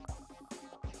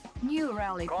 New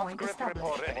rally point Conscript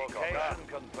established. reporting. Location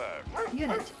confirmed.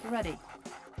 Unit ready.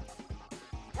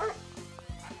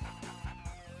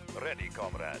 Ready,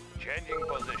 comrade. Changing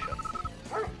position.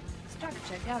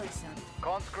 Structure garrison.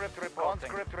 Conscript reporting.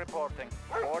 Conscript reporting.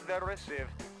 Order received.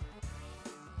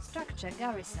 Structure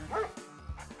garrison.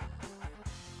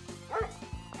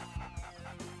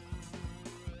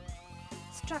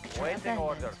 Structure Waiting abandoned.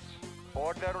 orders.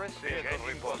 Order received. Structure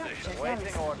Reposition. Waiting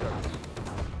garrison. orders.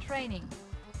 Training.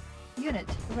 Unit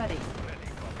ready. Ready,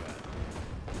 comrade.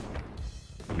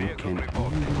 You Vehicle can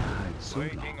reporting. only hide so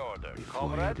Waiting long order. before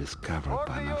Comrade? you're discovered For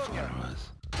by the my Union. followers.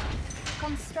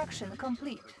 Construction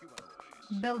complete.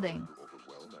 Building.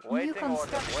 Waiting orders.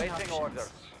 construction Waiting options.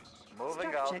 orders. Moving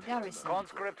Structure out. garrison.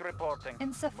 Conscript reporting.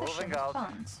 Insufficient Moving out.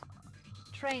 funds.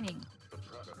 Training.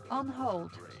 On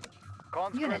hold.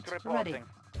 Conscript Unit reporting. ready.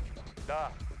 Da.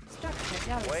 Structure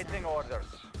garrison. Waiting orders.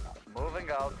 Moving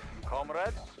out.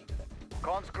 Comrade?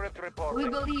 Conscript reporting. We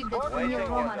believe that Waiting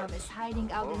Emil orders. Romanov is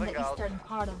hiding out in Moving the out. eastern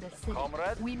part of the city.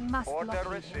 Comrade, We must order locate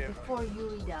him received. before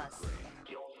Yuri does.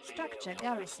 Structure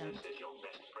garrison.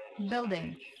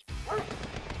 Building.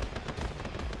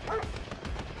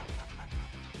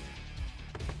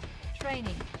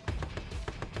 Training.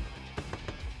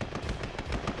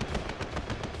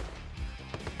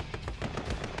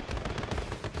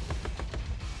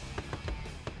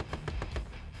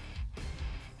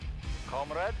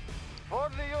 Comrade? For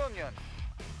the Union.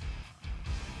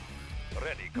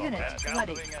 Ready, comrade. Unit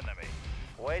ready. Countering enemy.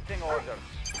 Waiting orders.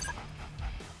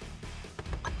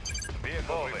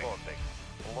 Vehicle reporting.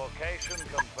 Location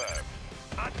confirmed.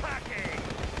 Attacking!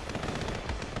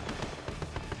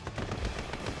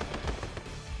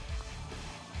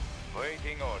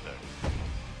 Waiting orders.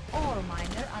 Ore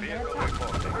miner under Vehicle attack.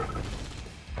 reporting.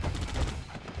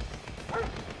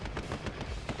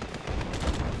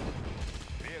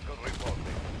 Vehicle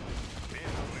reporting.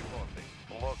 Vehicle reporting.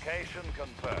 Location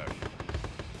confirmed.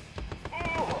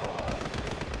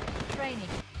 Training.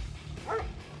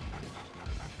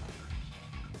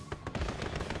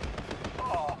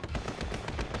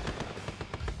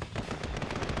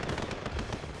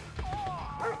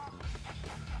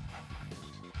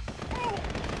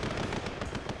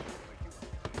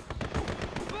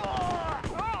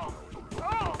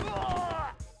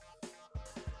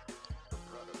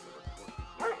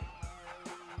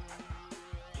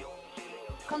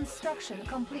 Construction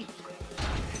complete.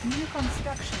 New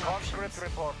construction Conscript options.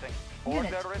 reporting.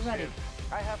 Unit Order received. ready.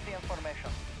 I have the information.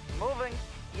 Moving.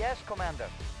 Yes, Commander.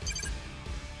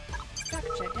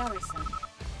 Structure garrison.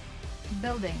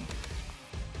 Building.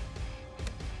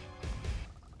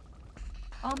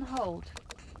 On hold.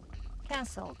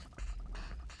 Cancelled.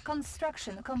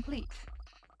 Construction complete.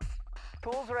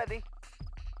 Tools ready.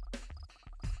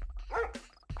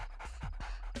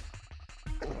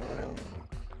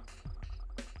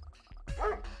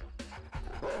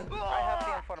 I have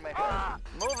the information.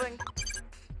 Moving.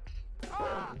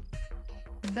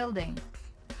 Building.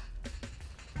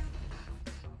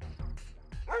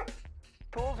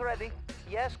 Tools ready.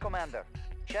 Yes, Commander.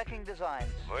 Checking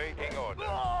designs. Waiting order.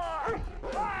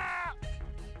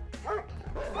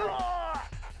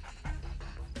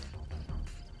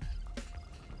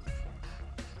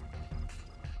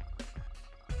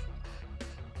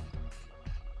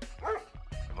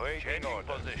 Waiting order.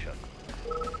 Position.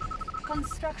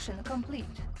 Construction complete.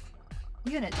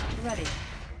 Unit ready.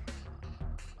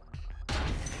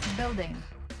 Building.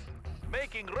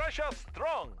 Making Russia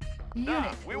strong.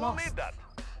 Unit we will lost. need that.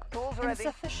 Tools ready.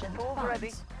 Insufficient Tools funds.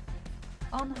 ready.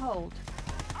 On hold.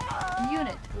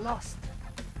 Unit lost.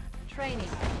 Training.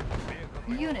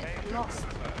 Unit lost.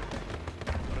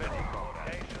 Ready.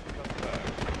 Location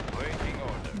confirmed. Waiting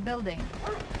order. Building.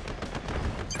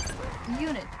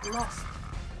 Unit lost.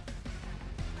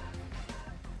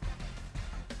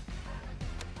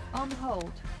 On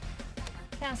hold.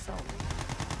 Cancel.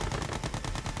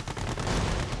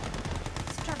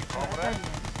 Structure abandoned.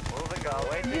 Moving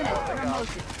out. Waiting. Unit Moving out.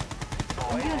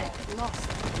 promoted. Unit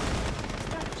lost.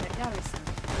 Structure garrison.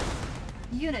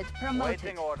 Unit promoted.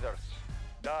 Waiting orders.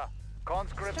 Da.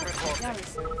 Conscript Structure reporting.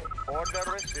 garrison.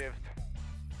 Order received.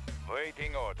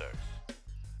 Waiting orders.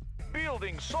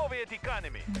 Building Soviet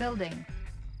economy. Building.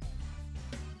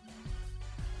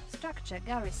 Structure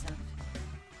garrison.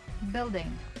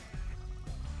 Building.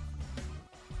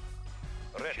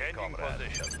 Ready, changing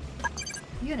position.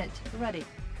 Unit ready.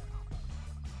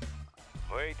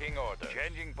 Waiting order.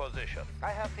 Changing position.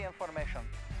 I have the information.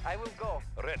 I will go.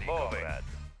 Ready, comrade.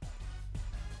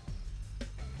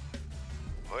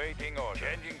 Waiting order.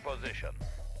 Changing position.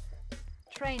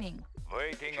 Training.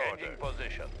 Waiting order. Changing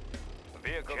position.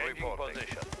 Vehicle reporting.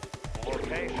 Position.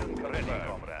 Location confirmed. Ready,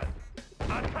 comrade.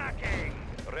 Attacking!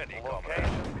 Ready, comrade.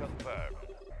 Location confirmed.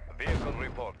 Vehicle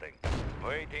reporting.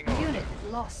 Waiting order. Unit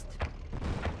lost.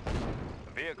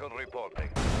 Vehicle reporting.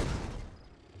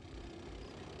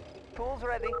 Tools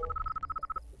ready.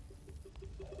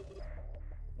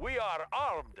 We are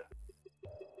armed.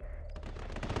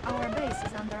 Our base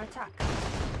is under attack.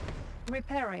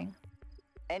 Repairing.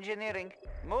 Engineering.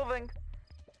 Moving.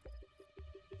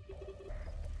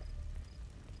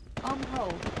 On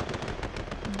hold.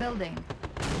 Building.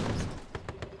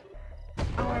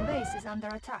 Our base is under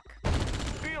attack.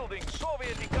 Building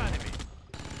Soviet economy.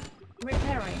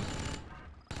 Repairing.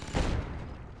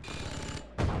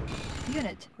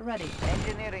 Unit ready.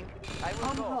 Engineering. I will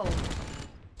On go. hold.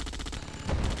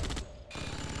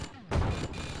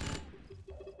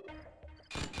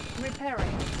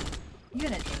 Repairing.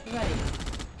 Unit ready.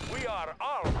 We are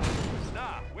armed.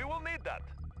 Nah, we will need that.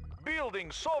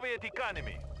 Building Soviet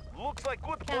economy. Looks like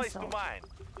good place to Cancel. mine.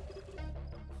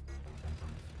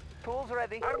 Tools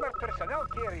ready. Armored personnel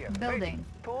carrier. Building.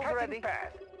 Tools Cutting ready.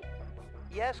 path.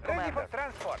 Yes, Ready Commander. for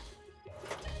transport.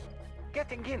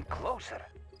 Getting in closer.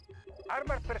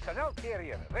 Armored personnel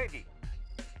carrier ready.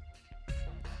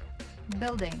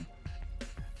 Building.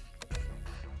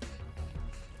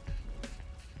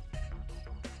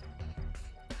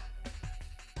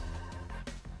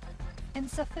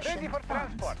 Insufficient Ready for funds.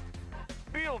 transport.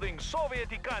 Building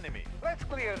Soviet economy. Let's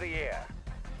clear the air.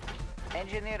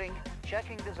 Engineering.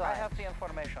 Checking design. I have the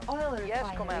information. Oil Yes,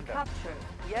 refinery Commander. captured.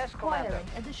 Yes, Commander. Acquiring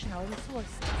additional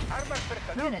resources. Armored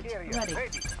personnel Unit carrier ready.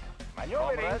 ready.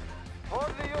 Maneuvering. Comrade. For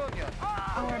the Union.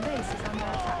 Our base is under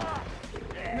attack.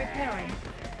 Repairing.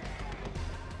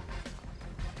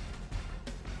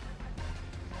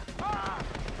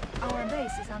 Our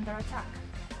base is under attack.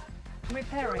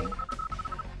 Repairing.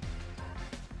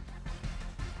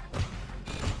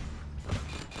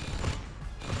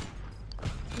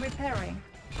 Repairing.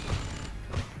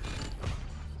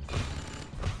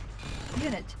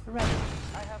 Unit ready.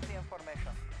 I have the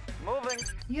information. Moving.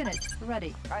 Unit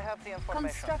ready. I have the information.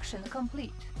 Construction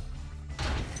complete.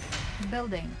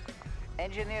 Building.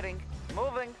 Engineering.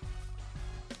 Moving.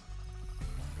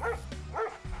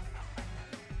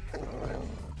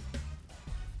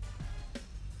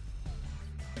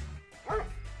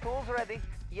 Tools ready.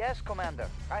 Yes, Commander.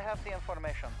 I have the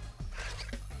information.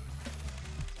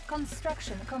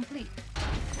 Construction complete.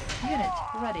 Unit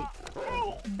ready.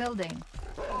 Building.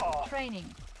 Training.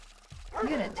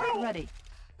 Unit ready.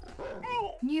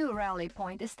 New rally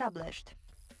point established.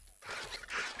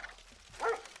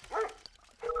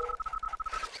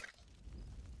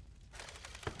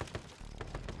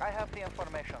 I have the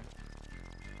information.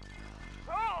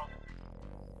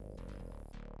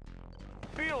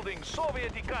 Building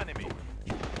Soviet economy.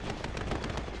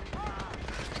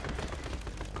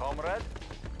 Comrade.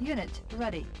 Unit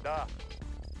ready. Da.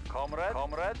 Comrade.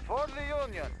 Comrade. For the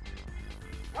Union.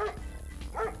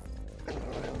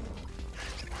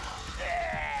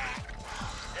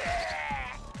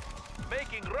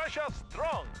 Making Russia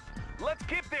strong. Let's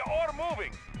keep the ore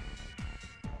moving.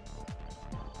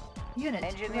 Unit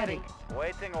Engineering. ready.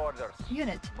 Waiting orders.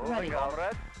 Unit ready. Moving,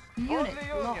 Comrade. Unit the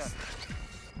Union. lost.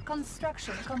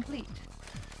 Construction complete.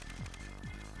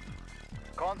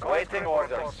 Waiting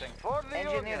orders. reporting. For the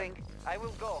Engineering. I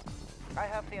will go. I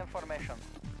have the information.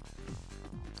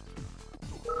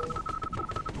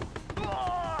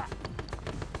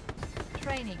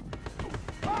 Training.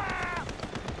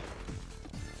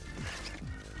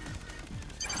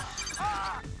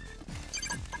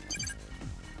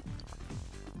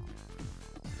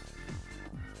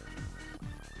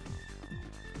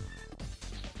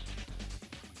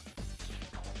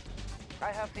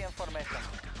 I have the information.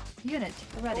 Unit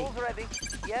ready. Tools ready.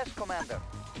 Yes, Commander.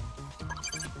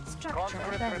 Structure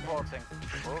Conscript abandoned. reporting.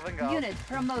 Moving out. Unit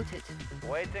promoted.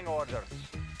 Waiting orders.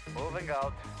 Moving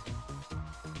out.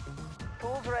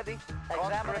 Tools ready.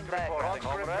 Examining back.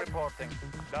 Conscript reporting.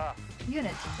 Da.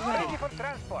 Unit Ready ready. for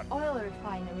transport. Oil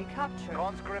refinery captured.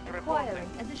 Conscript Requiring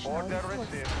reporting. additional Order resources.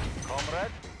 received.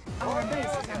 Comrade. Our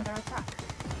base is under attack.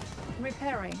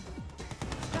 Repairing.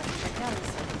 Structure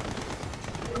garrison.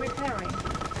 Repairing.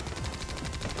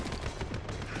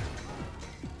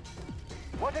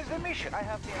 What is the mission? I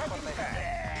have the information.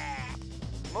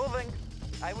 Moving.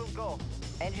 I will go.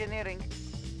 Engineering.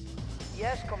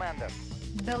 Yes, Commander.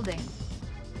 Building.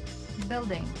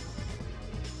 Building.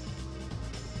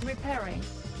 Repairing.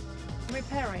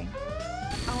 Repairing.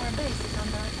 Our base is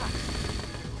under attack.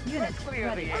 Unit Clear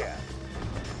ready. the air.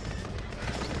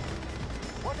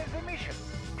 What is the mission?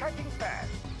 Cutting path.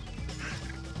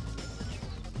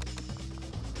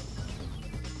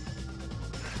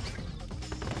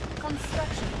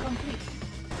 Construction complete.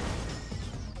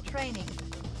 Training.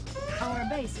 Our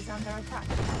base is under attack.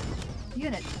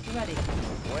 Unit ready.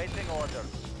 Waiting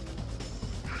orders.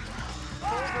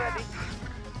 Tools ready.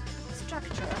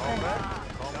 Structure Comrade.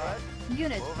 abandoned. Comrade.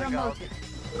 Unit Moving promoted.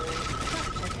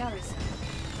 Structure garrison.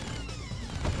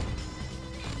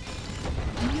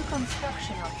 New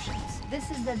construction options. This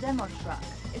is the demo truck.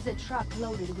 It's a truck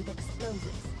loaded with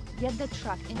explosives. Get the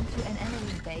truck into an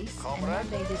enemy base, Comrade. and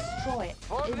when they destroy it,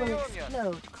 For it the will Union.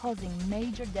 explode, causing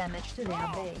major damage to their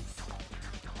base.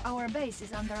 Our base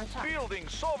is under attack. Building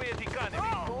Soviet economy.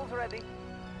 Tools ready.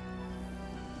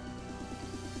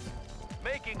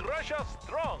 Making Russia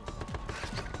strong.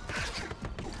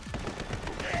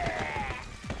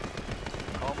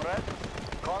 Comrade.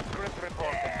 Conscript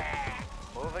reporting.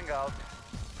 Moving out.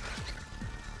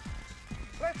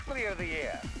 Let's clear the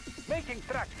air. Making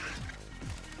tracks.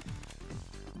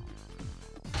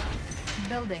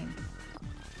 Building.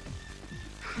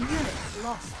 Unit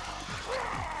lost.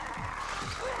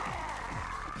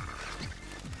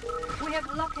 We have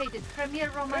located Premier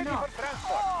Ready Romanov. for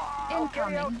transport. I'll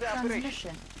carry out Incoming the operation.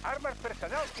 transmission. Armored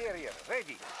personnel carrier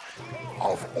ready.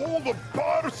 Of all the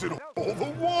bars in all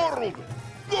the world,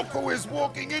 look who is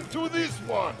walking into this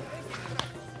one.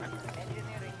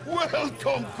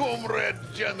 Welcome, Comrade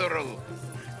General.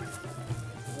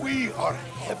 We are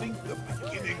having the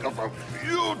beginning of a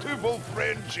beautiful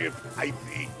friendship, I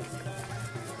think.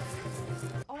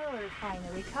 Oil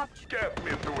refinery captured. Get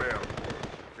me to where?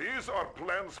 These are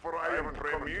plans for Iron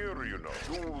Premier, you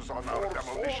know. Use on our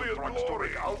demolition trucks to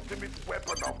make ultimate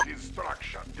weapon of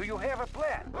destruction. Do you have a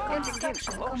plan?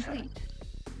 Construction complete.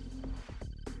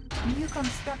 New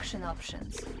construction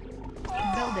options.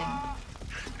 Building.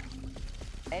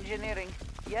 Engineering.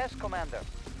 Yes, Commander.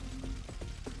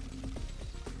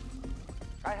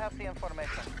 I have the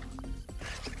information.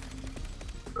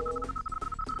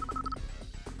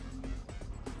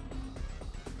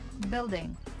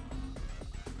 Building.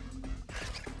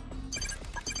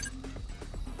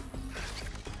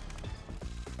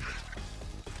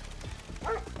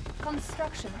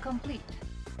 Construction complete.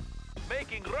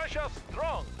 Making Russia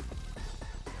strong.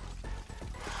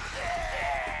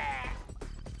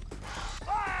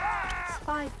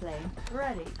 Spy plane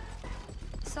ready.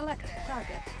 Select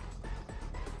target.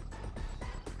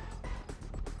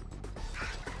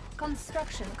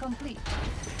 Construction complete.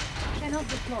 Cannot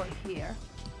deploy here.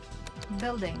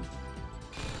 Building.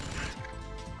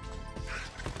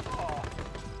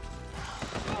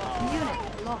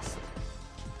 Unit lost.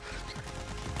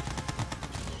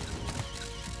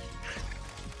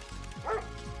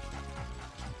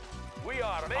 We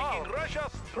are making Russia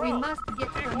We strong. must get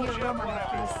Premier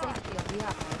Romanov to the safety of the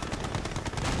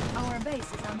airport. Our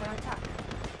base is under attack.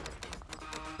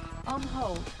 On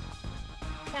hold.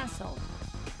 Cancelled.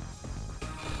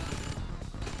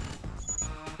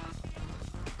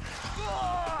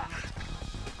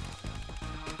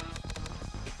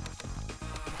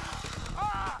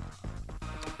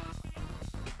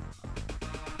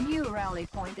 New rally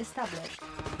point established.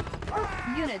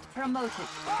 Unit promoted.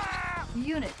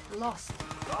 Unit lost.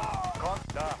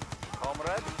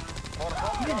 Comrade.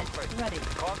 For Unit conscript. ready.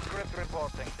 Conscript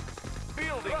reporting.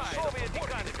 Building Soviet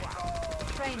economy.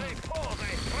 Training.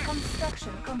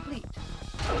 Construction complete.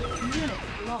 Unit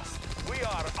lost. We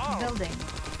are armed. Building.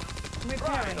 Pride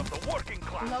Repairing. of the working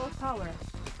class. Low power.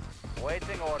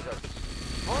 Waiting orders.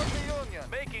 For the Union.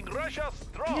 Making Russia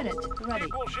strong. Unit ready.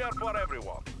 Equal share for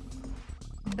everyone.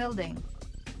 Building.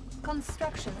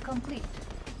 Construction complete.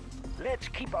 Let's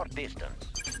keep our distance.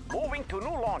 Moving to new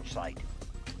launch site.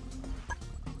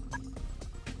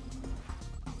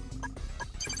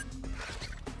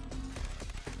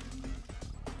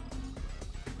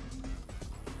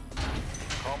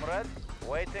 Comrade.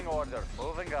 Waiting orders.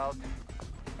 Moving out.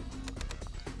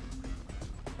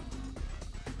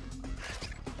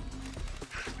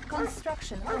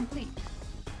 Construction complete.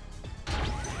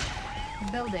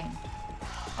 Building.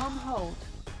 On hold.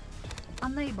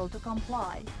 Unable to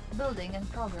comply. Building in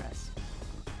progress.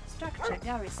 Structure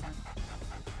garrison.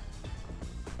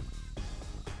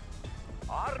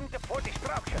 Armed for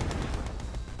destruction.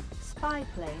 Spy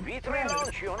plane. V3 ready.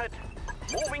 launch unit.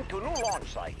 Moving to new launch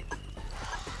site.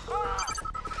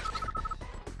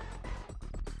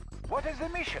 What is the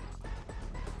mission?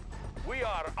 We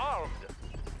are armed.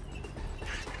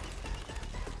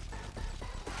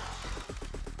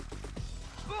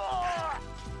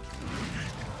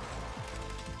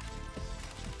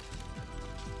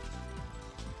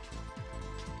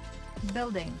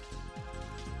 Building.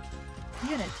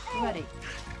 Unit ready.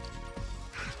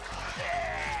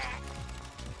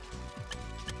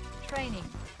 Training.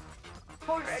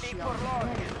 Force Ready shield for launch.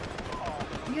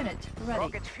 ready. Unit ready.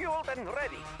 Rockets fueled and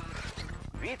ready.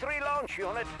 V3 launch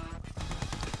unit.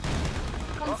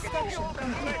 Construction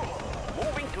complete.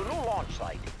 Moving to new launch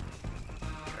site.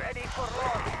 Ready for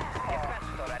launch.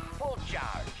 Capacitor at full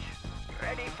charge.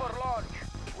 Ready for launch.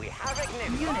 We have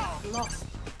ignition. Unit lost.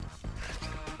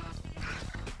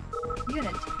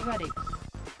 Unit ready.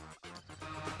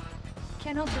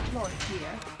 Cannot deploy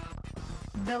here.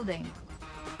 Building.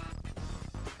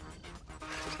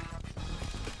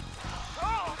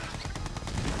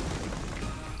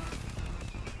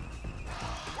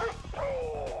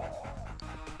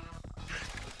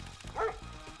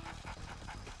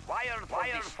 Wired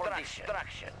for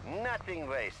destruction. Nothing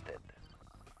wasted.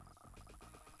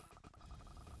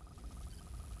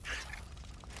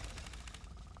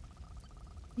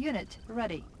 Unit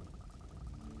ready.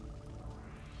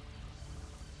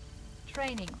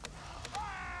 Training.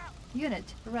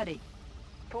 Unit ready.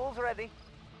 Tools ready.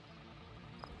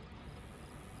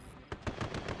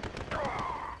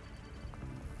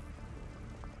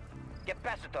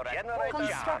 Capacitor at full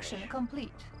Construction charge.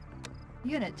 complete.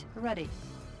 Unit ready.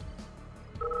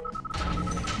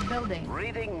 Building.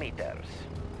 Reading meters.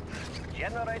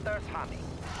 Generators humming.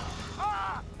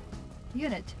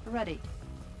 Unit ready.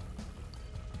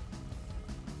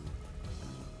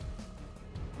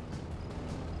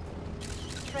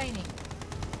 Training.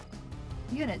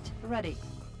 Unit ready.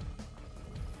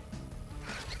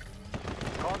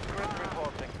 Conscript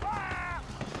reporting.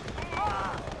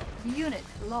 Unit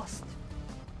lost.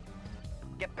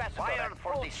 Capacitor at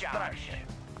full destruction.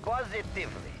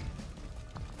 Positively.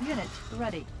 Unit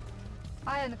ready.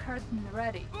 Iron curtain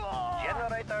ready.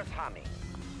 Generators humming.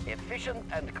 Efficient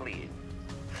and clean.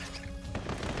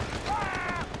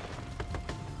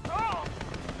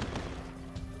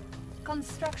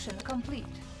 Construction complete.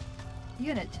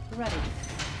 Unit ready.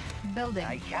 Building.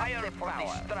 I have the power.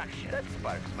 Destruction. That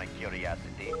sparks my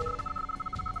curiosity.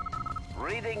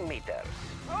 Reading meters.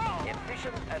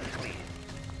 Efficient and clean.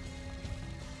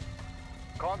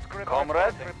 Conscript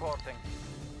Comrade. reporting.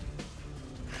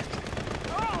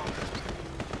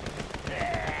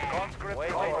 Conscript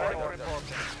reporting.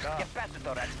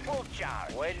 Capacitor at full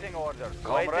charge. Waiting orders.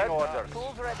 Comrade. Waiting orders.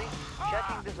 Tools ready.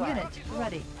 Checking design. Unit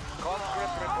ready.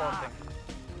 Conscript reporting.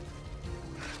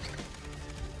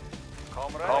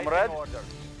 Comrade. Comrade. Waiting orders.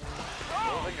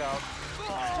 Moving out.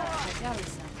 Structure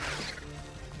garrison.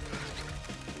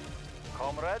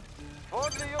 Comrade. For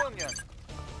the Union.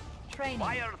 Training.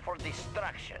 Wired for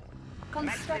destruction.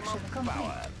 Construction Maximum complete.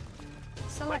 power.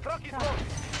 Select truck is target.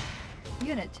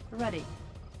 Unit ready.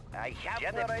 I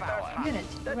have the power. Unit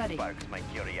That ready. sparks my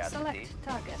curiosity. Select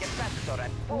target. Capacitor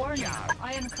at full Warning. charge.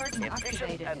 Iron curtain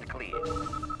Efficient activated. and clean.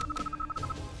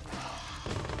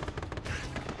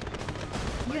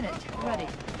 Unit ready.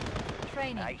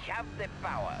 Training. I have the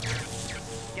power.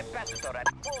 Capacitor at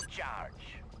full charge.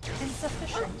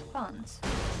 Insufficient funds.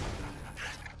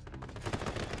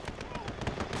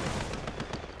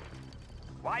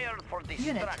 Wired for Unit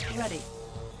destruction. ready.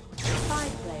 Spy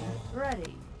plane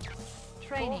ready.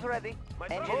 Training. Tools ready.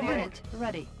 Engineering. Unit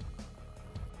ready.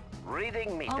 Reading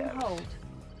On meters. hold.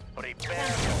 Prepare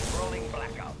for rolling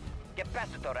blackout.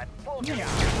 Capacitor at full Unit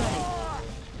charge. ready.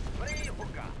 Free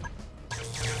hookah.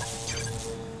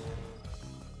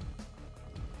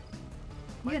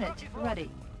 Unit ready.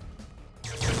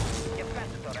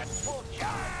 Capacitor at full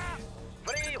charge.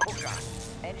 Free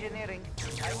hookah. Engineering.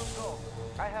 I will go.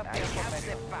 I have I the have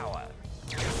information. the power.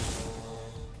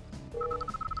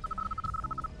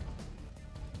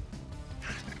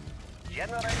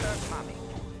 Generators humming.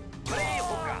 Free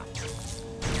hookah.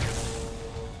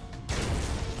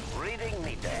 Reading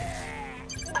meter.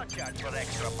 No charge for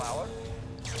extra power.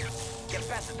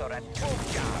 Capacitor at full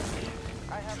charge.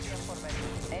 I have the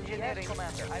information. Engineering. Yes,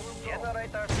 Commander. I will go.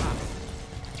 Generators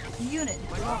humming. Unit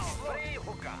lost. Free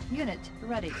hookah. Unit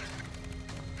ready.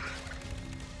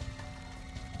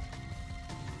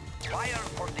 Fire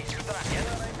for destruction.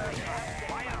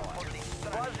 Fire for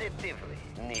destruction. Positively.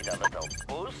 Need a little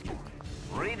boost.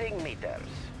 Reading meters.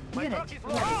 Unit ready.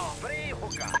 Free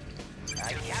hookup.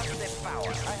 I have the power.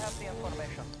 I have the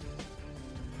information.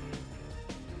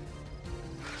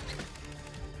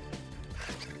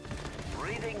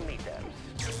 Reading meters.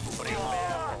 Prepare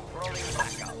for rolling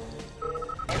blackout.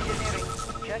 Engineering.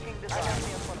 Checking design. I have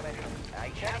the information. I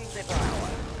have the power.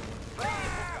 Free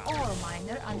hookup. Ore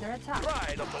miner under attack.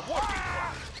 Pride of the working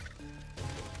class.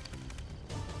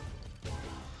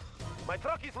 My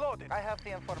truck is loaded. I have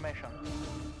the information.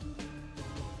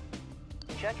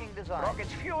 Checking design.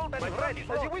 Rockets fueled and ready.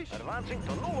 As you wish. Advancing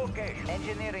to new location.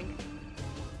 Engineering.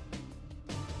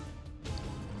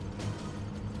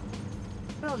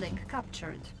 Building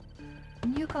captured.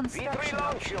 New V3 construction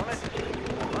launch unit. options.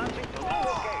 Advancing to new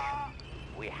location.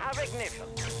 We have ignition.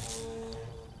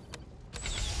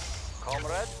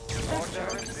 Comrade, Structure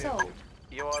order sold.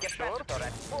 You are sure? Capacitor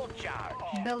at full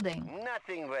charge. Building.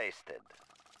 Nothing wasted.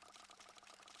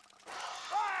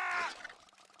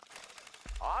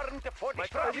 Armed to 40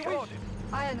 strikes.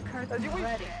 Iron curtain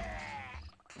ready.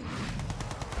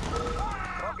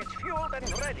 Rockets fueled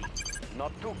and ready.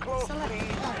 Not too close, Select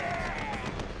please. target.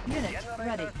 Unit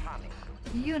ready. Generator humming.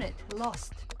 Unit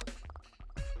lost.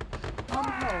 On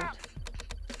hold.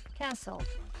 Cancelled.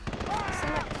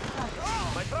 Select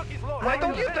target. My truck is loaded. Why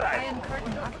don't you drive? Iron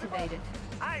curtain activated.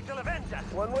 I shall avenge us.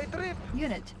 One-way trip.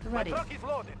 Unit My ready. truck is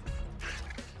loaded.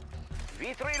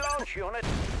 V3 launch unit.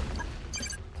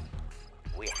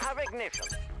 We have ignition.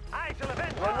 I shall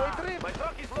avenge us. One-way trip. My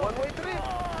truck is loaded. One-way trip.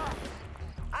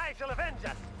 I shall avenge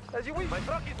us. As you wish. My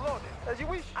truck is loaded. As you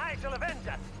wish. I shall avenge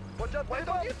us. Watch out, why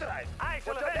don't you drive? I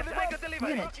shall Watch out, avenge us. deliver. Make a delivery.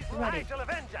 Unit ready. I shall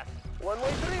avenge us.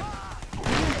 One-way trip.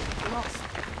 Unit lost.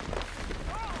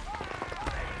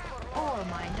 Ore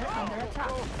miner under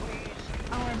attack.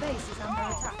 Our base is under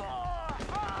attack.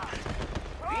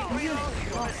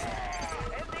 Unit lost.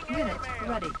 Unit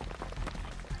ready.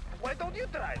 Why don't you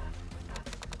drive?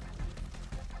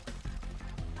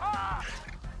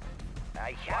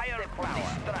 I have the power.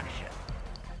 Destruction.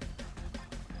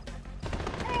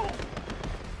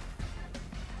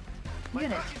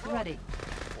 Unit ready.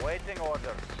 Waiting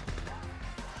orders.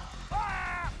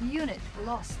 Unit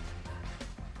lost.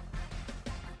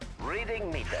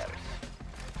 Reading meters.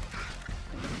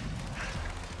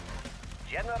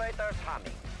 Generators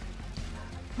humming.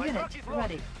 Unit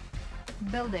ready.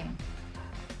 Building.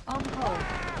 On hold.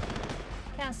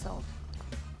 Cancelled.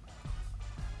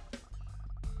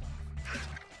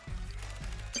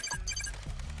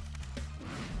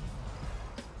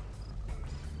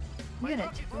 Unit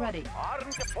ready.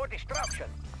 Armed for destruction.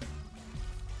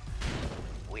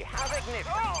 We have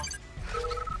ignition.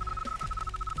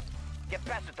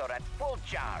 Capacitor at full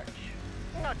charge.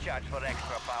 No charge for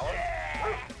extra power.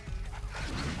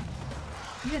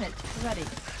 Unit ready.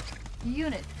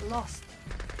 Unit lost.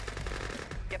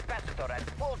 Capacitor at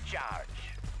full charge.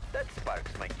 That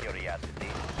sparks my curiosity.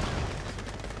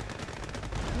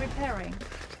 Repairing.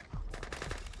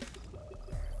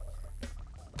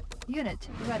 Unit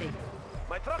ready.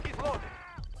 My truck is loaded.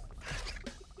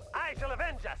 I shall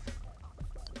avenge us.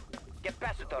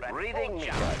 Capacitor at reading full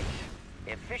charge.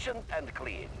 Efficient and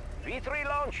clean. V3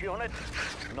 launch unit.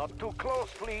 Not too close,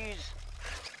 please.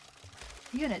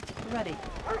 Unit ready.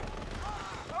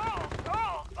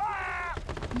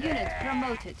 Unit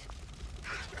promoted.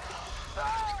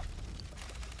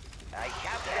 I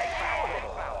have the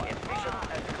power. Efficient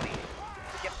and clean.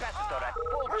 Capacitor at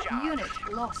full charge. Unit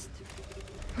lost.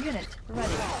 Unit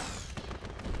ready.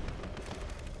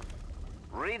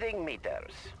 Reading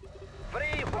meters.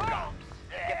 Free hookups.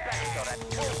 Capacitor at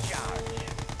full charge.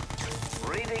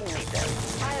 Reading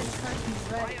meters. Iron curtain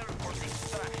ready. Fire for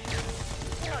destruction.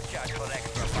 No charge for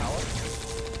extra power.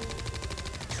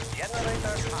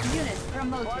 Generator humming. Unit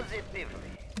promoted. Positively.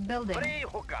 Building. Free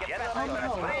hookup. On Generator at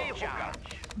hold. free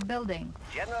charge. Building.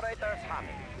 Generators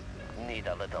humming. Need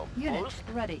a little Unit boost.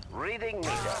 ready. Reading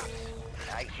meters.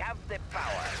 I have the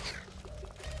power.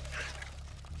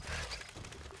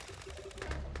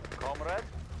 Comrade,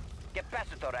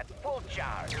 capacitor at full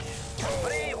charge.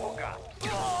 Free hookup.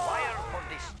 Fire for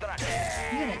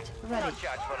destruction. Unit No ready.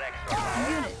 charge for extra power.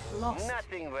 Unit lost.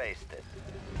 Nothing wasted.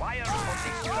 Fire for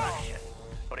destruction.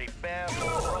 Prepare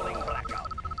for rolling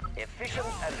blackout. Efficient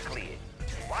and clean.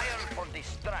 Fire for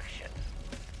destruction.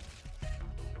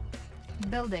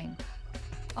 Building.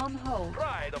 On hold.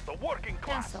 Pride of the working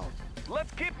class. Cancelled.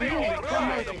 Let's keep Unit building.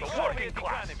 Pride of promoted. the working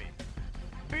economy.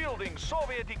 Building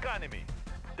Soviet economy.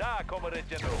 Da, Comrade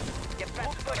General.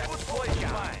 Looks like good place to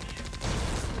find.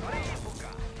 Free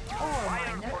hookup. Ore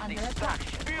Fire miner for under attack.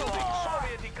 destruction. Building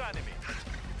Soviet economy.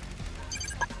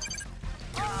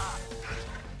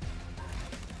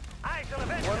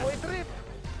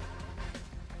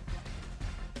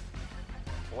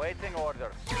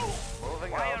 orders.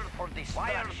 Moving Fire out. for destruction.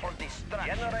 Fire for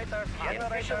destruction.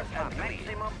 Generators and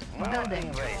maximum Building.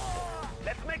 moving rate.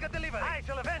 Let's make a delivery. I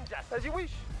shall avenge us. As you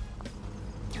wish.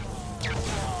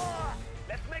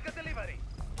 Let's make a delivery.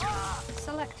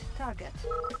 Select target.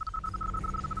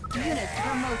 Unit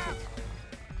promoted.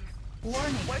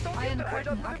 Warning, iron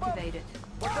curtain activated.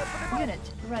 Unit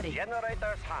ready.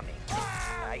 Generators humming.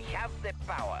 I have the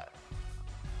power.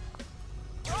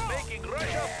 Making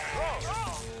Russia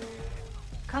strong.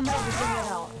 Comrade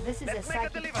General, this is a Let's make a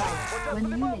psychic delivery. fire. When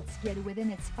units get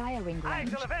within its firing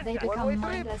range, they become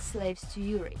mindless slaves to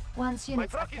Yuri. Once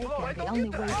units are taken, the only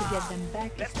way to get them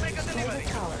back is to destroy the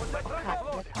tower or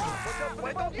cut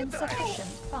the power. Insufficient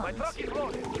My truck funds. is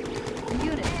loaded.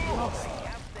 Unit lost. I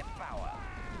have the power.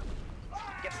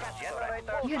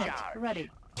 Generators Unit charge. ready.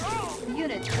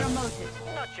 Unit promoted.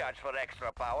 No charge for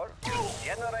extra power.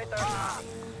 Generators humming.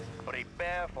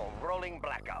 Prepare for rolling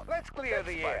blackout. Let's clear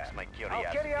the air. My curiosity.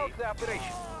 I'll carry out the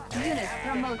operation. Unit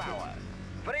promoted.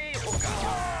 Free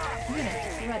hookup.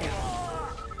 Unit ready.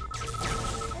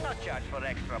 No charge for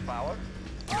extra power.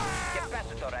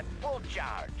 Capacitor at full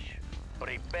charge.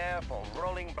 Prepare for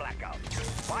rolling blackout.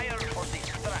 Fire for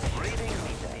destruction. Reading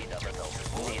meter.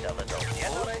 Need a little.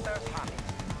 Generators humming.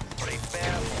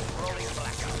 Prepare for rolling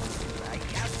blackout. I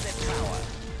have the power.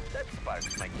 That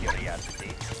sparks my curiosity.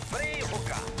 Free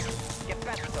hookup.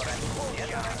 Capacitor at full charge.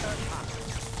 Generators humming.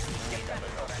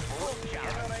 Capacitor at full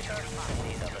charge. Generators humming.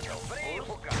 Need a little. Free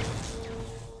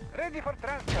hookup. Ready for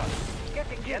transport.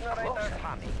 Getting generators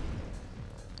humming.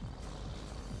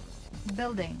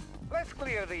 Building. Let's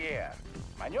clear the air.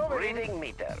 Maneuvering. Reading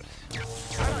meters. No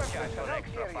charge for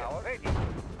extra power. Ready.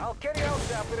 I'll carry out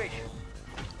the operation.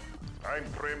 I'm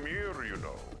Premier, you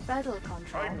know. Battle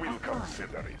control I will applied.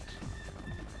 consider it.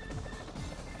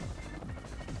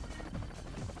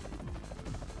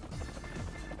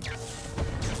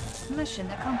 Mission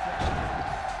accomplished.